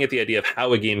kind of looking at the idea of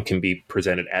how a game can be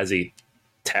presented as a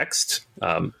text,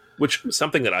 which is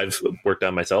something that I've worked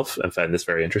on myself and found this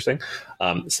very interesting.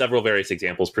 Several various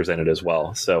examples presented as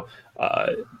well. So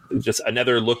just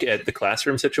another look at the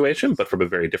classroom situation, but from a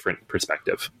very different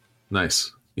perspective.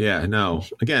 Nice. Yeah, no,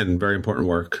 again, very important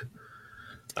work.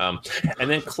 And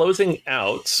then closing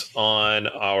out on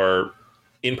our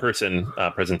in-person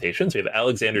presentations, we have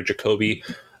Alexander Jacoby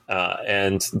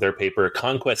and their paper,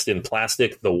 Conquest in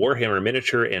Plastic, the Warhammer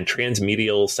Miniature and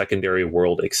Transmedial Secondary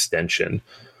World Extension.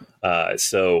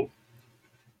 So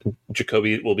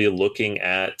Jacoby will be looking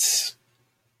at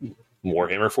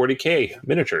Warhammer 40K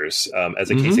miniatures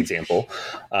as a case example,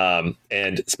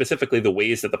 and specifically the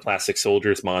ways that the plastic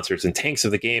soldiers, monsters, and tanks of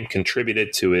the game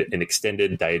contributed to it in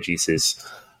extended diegesis.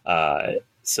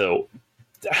 So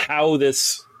how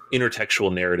this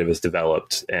intertextual narrative is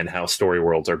developed and how story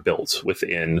worlds are built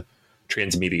within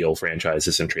transmedial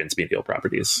franchises and transmedial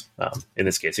properties, in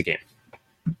this case, a game.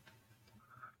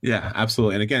 Yeah,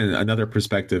 absolutely. And again, another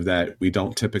perspective that we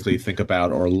don't typically think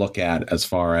about or look at as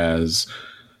far as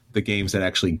the games that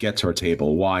actually get to our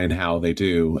table, why and how they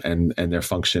do, and their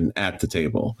function at the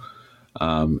table,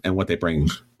 and what they bring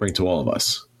to all of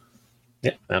us.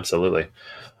 Yeah, absolutely.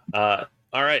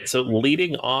 All right, so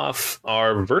leading off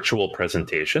our virtual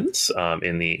presentations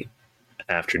in the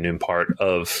afternoon part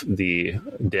of the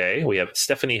day, we have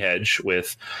Stephanie Hedge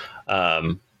with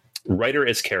Writer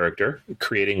as Character,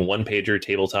 creating one-pager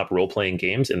tabletop role-playing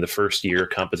games in the first year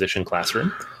composition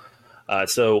classroom.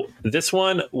 So this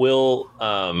one will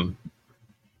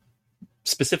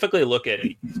specifically look at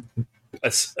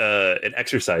an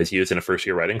exercise used in a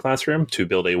first-year writing classroom to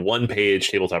build a one-page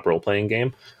tabletop role-playing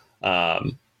game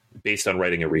based on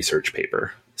writing a research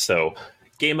paper. So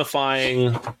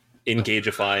gamifying,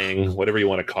 engagifying, whatever you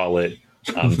want to call it,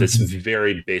 this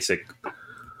very basic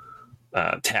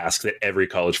task that every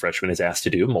college freshman is asked to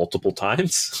do multiple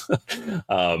times.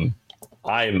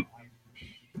 I'm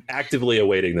actively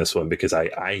awaiting this one because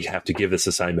I have to give this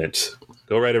assignment.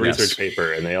 Go write a research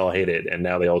paper, and they all hate it, and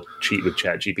now they all cheat with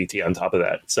ChatGPT on top of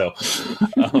that. So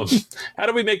how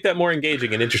do we make that more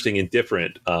engaging and interesting and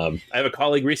different? I have a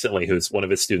colleague recently who's one of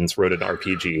his students wrote an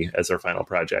RPG as their final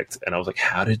project, and I was like,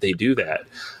 how did they do that?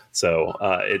 So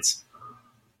it's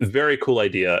a very cool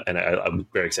idea, and I'm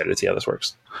very excited to see how this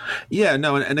works. Yeah,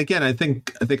 no, and again, I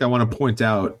think I want to point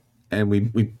out, and we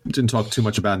didn't talk too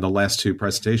much about in the last two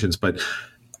presentations, but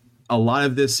a lot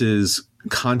of this is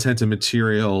content and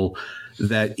material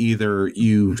that either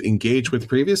you've engaged with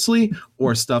previously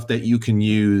or stuff that you can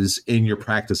use in your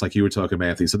practice, like you were talking,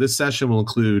 Matthew. So this session will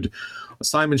include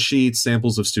assignment sheets,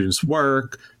 samples of students'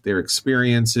 work, their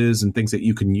experiences, and things that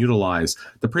you can utilize.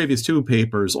 The previous two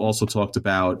papers also talked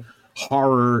about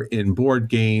horror in board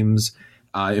games,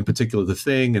 in particular The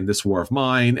Thing and This War of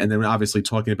Mine, and then obviously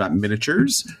talking about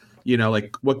miniatures. You know,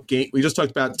 like what game we just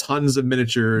talked about, tons of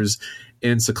miniatures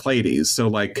in Cyclades. So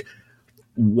like,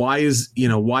 why is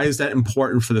that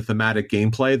important for the thematic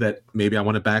gameplay that maybe I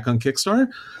want to back on Kickstarter?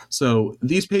 So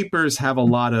these papers have a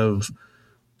lot of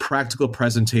practical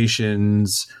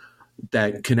presentations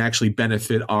that can actually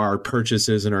benefit our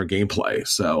purchases and our gameplay.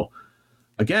 So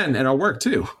again, and our work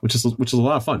too, which is a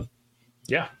lot of fun.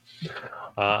 Yeah.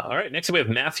 All right. Next, we have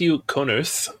Matthew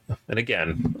Konuth. And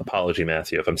again, apology,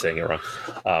 Matthew, if I'm saying it wrong.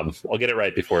 I'll get it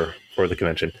right before the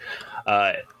convention.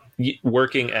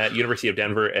 Working at University of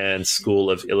Denver and School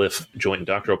of Iliff Joint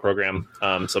Doctoral Program.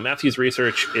 So Matthew's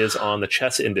research is on the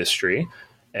chess industry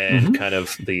and kind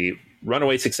of the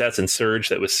runaway success and surge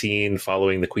that was seen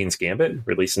following the Queen's Gambit,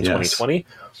 released in 2020,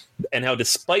 and how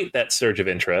despite that surge of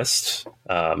interest,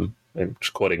 I'm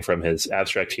just quoting from his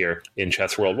abstract here, in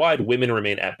chess worldwide, women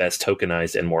remain at best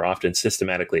tokenized and more often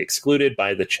systematically excluded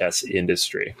by the chess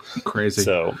industry. Crazy.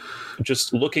 So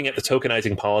just looking at the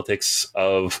tokenizing politics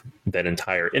of that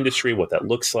entire industry, what that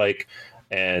looks like,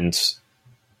 and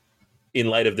in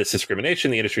light of this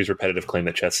discrimination, the industry's repetitive claim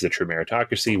that chess is a true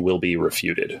meritocracy will be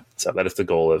refuted. So that is the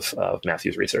goal of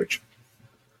Matthew's research.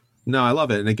 No, I love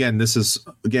it. And again, this is,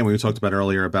 again, we talked about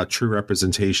earlier about true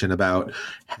representation, about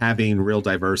having real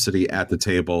diversity at the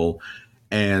table.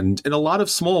 And in a lot of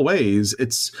small ways,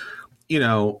 it's, you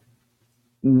know,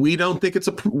 we don't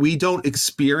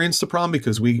experience the problem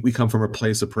because we come from a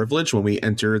place of privilege when we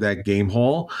enter that game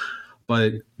hall.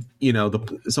 But, you know,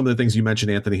 some of the things you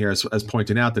mentioned, Anthony, here as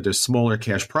pointing out that there's smaller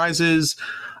cash prizes,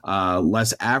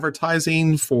 less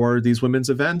advertising for these women's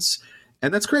events.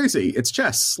 And that's crazy. It's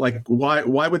chess. Like, why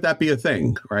would that be a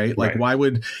thing, right? Like, why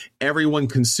would everyone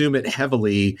consume it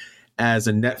heavily as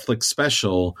a Netflix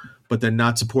special, but then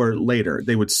not support it later?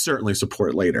 They would certainly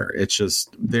support it later. It's just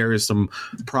there is some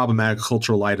problematic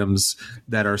cultural items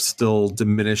that are still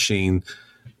diminishing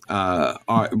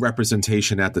our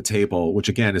representation at the table, which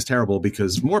again is terrible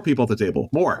because more people at the table,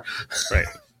 more. Right.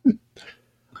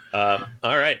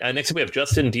 All right. Next up, we have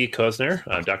Justin D. Kozner,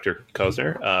 Dr.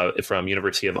 Kozner from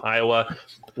University of Iowa,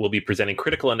 will be presenting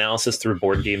critical analysis through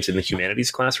board games in the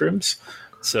humanities classrooms.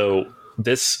 So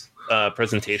this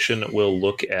presentation will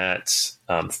look at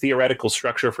theoretical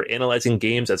structure for analyzing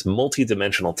games as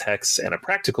multidimensional texts and a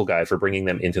practical guide for bringing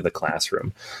them into the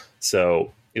classroom.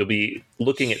 So you'll be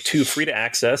looking at 2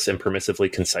 free-to-access and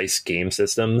permissively concise game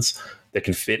systems that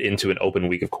can fit into an open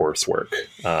week of coursework.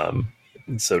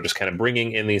 So just kind of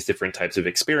bringing in these different types of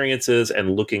experiences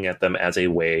and looking at them as a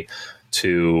way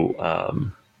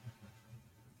to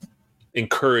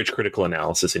encourage critical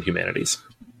analysis in humanities.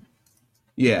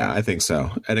 Yeah, I think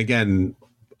so. And again,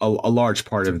 a large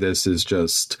part of this is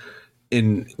just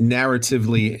in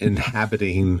narratively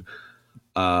inhabiting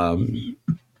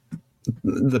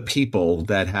the people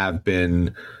that have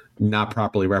been not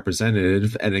properly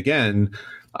represented. And again,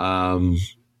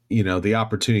 you know, the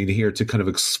opportunity here to kind of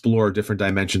explore different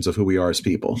dimensions of who we are as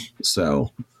people.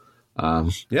 So,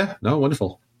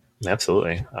 wonderful.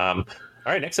 Absolutely.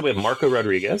 All right, next up we have Marco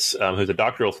Rodriguez, who's a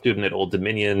doctoral student at Old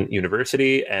Dominion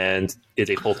University and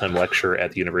is a full-time lecturer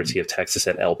at the University of Texas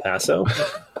at El Paso.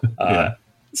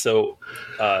 So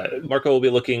Marco will be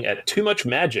looking at Too Much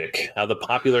Magic, how the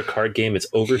popular card game is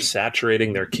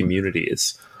oversaturating their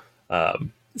communities.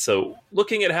 So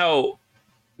looking at how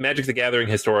Magic the Gathering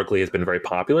historically has been very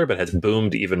popular, but has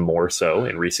boomed even more so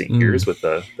in recent years with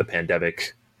the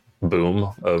pandemic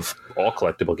boom of all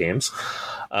collectible games.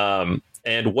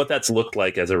 And what that's looked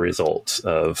like as a result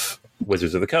of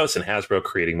Wizards of the Coast and Hasbro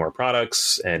creating more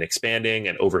products and expanding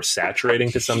and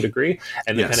oversaturating to some degree,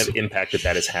 and the kind of impact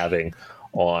that is having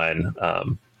on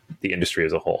the industry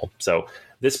as a whole. So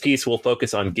this piece will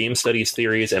focus on game studies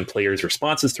theories and players'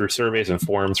 responses through surveys and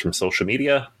forums from social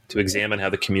media to examine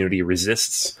how the community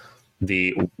resists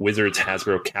the Wizards,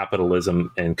 Hasbro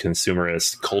capitalism and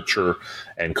consumerist culture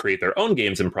and create their own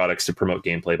games and products to promote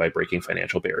gameplay by breaking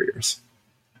financial barriers.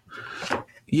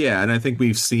 Yeah, and I think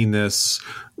we've seen this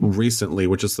recently,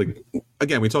 which is like,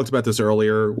 again, we talked about this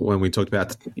earlier when we talked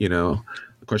about, you know,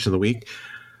 the question of the week.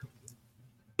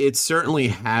 It certainly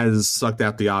has sucked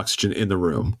out the oxygen in the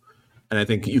room. And I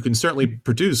think you can certainly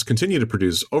continue to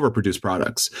overproduce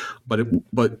products,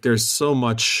 but there's so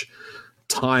much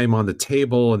time on the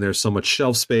table and there's so much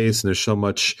shelf space and there's so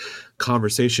much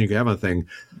conversation you can have on the thing.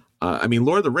 I mean,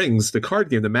 Lord of the Rings, the card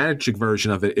game, the Magic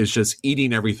version of it is just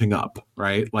eating everything up,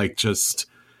 right? Like and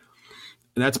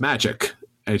that's Magic.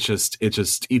 It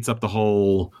just eats up the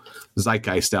whole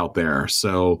zeitgeist out there.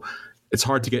 So it's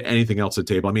hard to get anything else at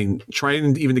the table. I mean,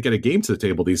 trying even to get a game to the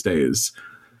table these days,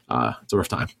 it's a rough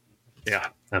time. Yeah,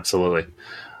 absolutely.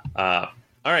 All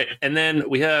right. And then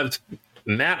we have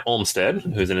Matt Olmsted,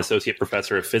 who's an associate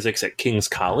professor of physics at King's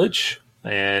College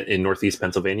in Northeast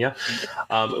Pennsylvania.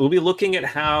 We'll be looking at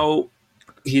how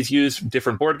he's used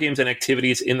different board games and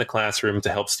activities in the classroom to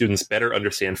help students better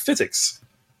understand physics.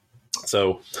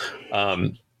 So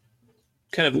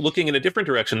kind of looking in a different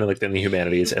direction than the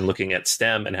humanities and looking at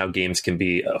STEM and how games can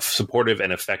be supportive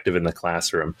and effective in the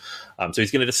classroom. So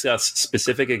he's going to discuss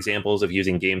specific examples of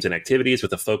using games and activities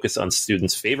with a focus on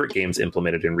students' favorite games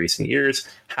implemented in recent years,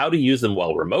 how to use them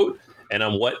while remote, and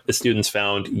on what the students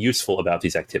found useful about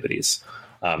these activities.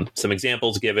 Some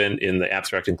examples given in the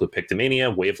abstract include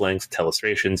Pictomania, Wavelength,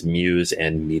 Telestrations, Muse,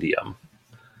 and Medium.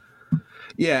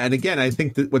 Yeah, and again, I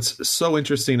think that what's so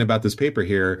interesting about this paper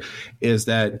here is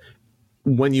that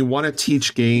when you want to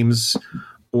teach games,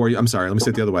 or I'm sorry, let me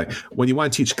say it the other way. When you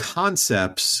want to teach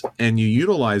concepts and you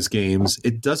utilize games,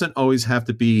 it doesn't always have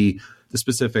to be the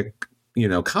specific,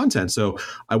 content. So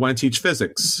I want to teach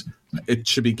physics. It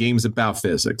should be games about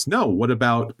physics. No, what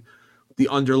about the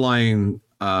underlying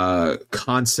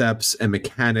concepts and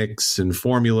mechanics and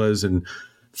formulas and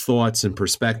thoughts and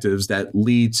perspectives that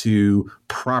lead to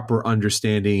proper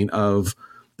understanding of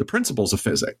the principles of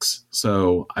physics.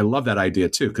 So I love that idea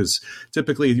too, because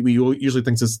typically we usually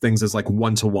think of things as like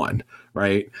one-to-one,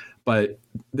 right? But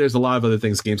there's a lot of other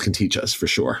things games can teach us for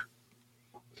sure.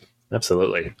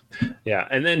 Absolutely. Yeah.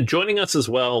 And then joining us as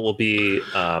well will be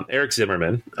Eric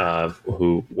Zimmerman,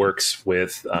 who works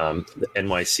with the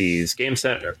NYU's Game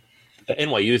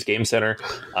Center,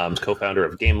 co-founder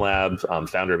of Game Lab,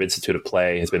 founder of Institute of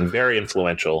Play, has been very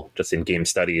influential just in game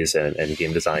studies and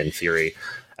game design theory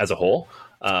as a whole.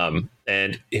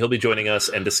 And he'll be joining us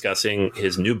and discussing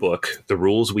his new book, The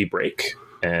Rules We Break,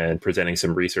 and presenting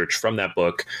some research from that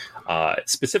book,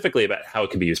 specifically about how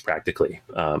it can be used practically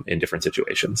in different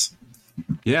situations.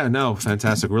 Yeah, no,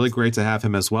 fantastic. Really great to have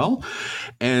him as well.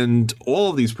 And all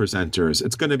of these presenters,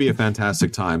 it's going to be a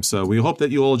fantastic time. So we hope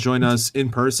that you all join us in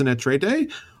person at Trade Day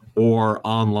or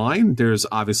online. There's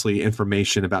obviously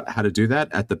information about how to do that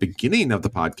at the beginning of the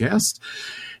podcast.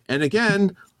 And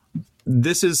again,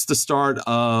 this is the start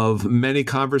of many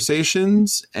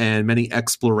conversations and many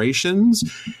explorations.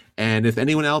 And if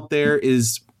anyone out there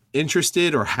is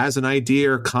interested or has an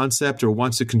idea or concept or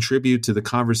wants to contribute to the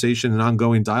conversation and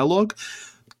ongoing dialogue,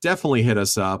 definitely hit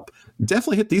us up.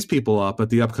 Definitely hit these people up at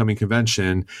the upcoming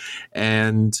convention.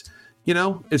 And, you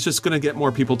know, it's just going to get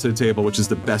more people to the table, which is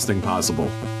the best thing possible.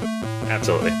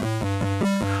 Absolutely.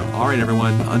 All right,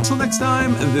 everyone. Until next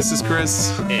time, this is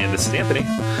Chris. And this is Anthony.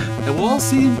 And we'll all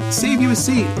save you a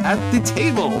seat at the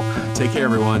table. Take care,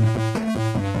 everyone.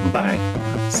 Bye.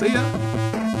 See ya.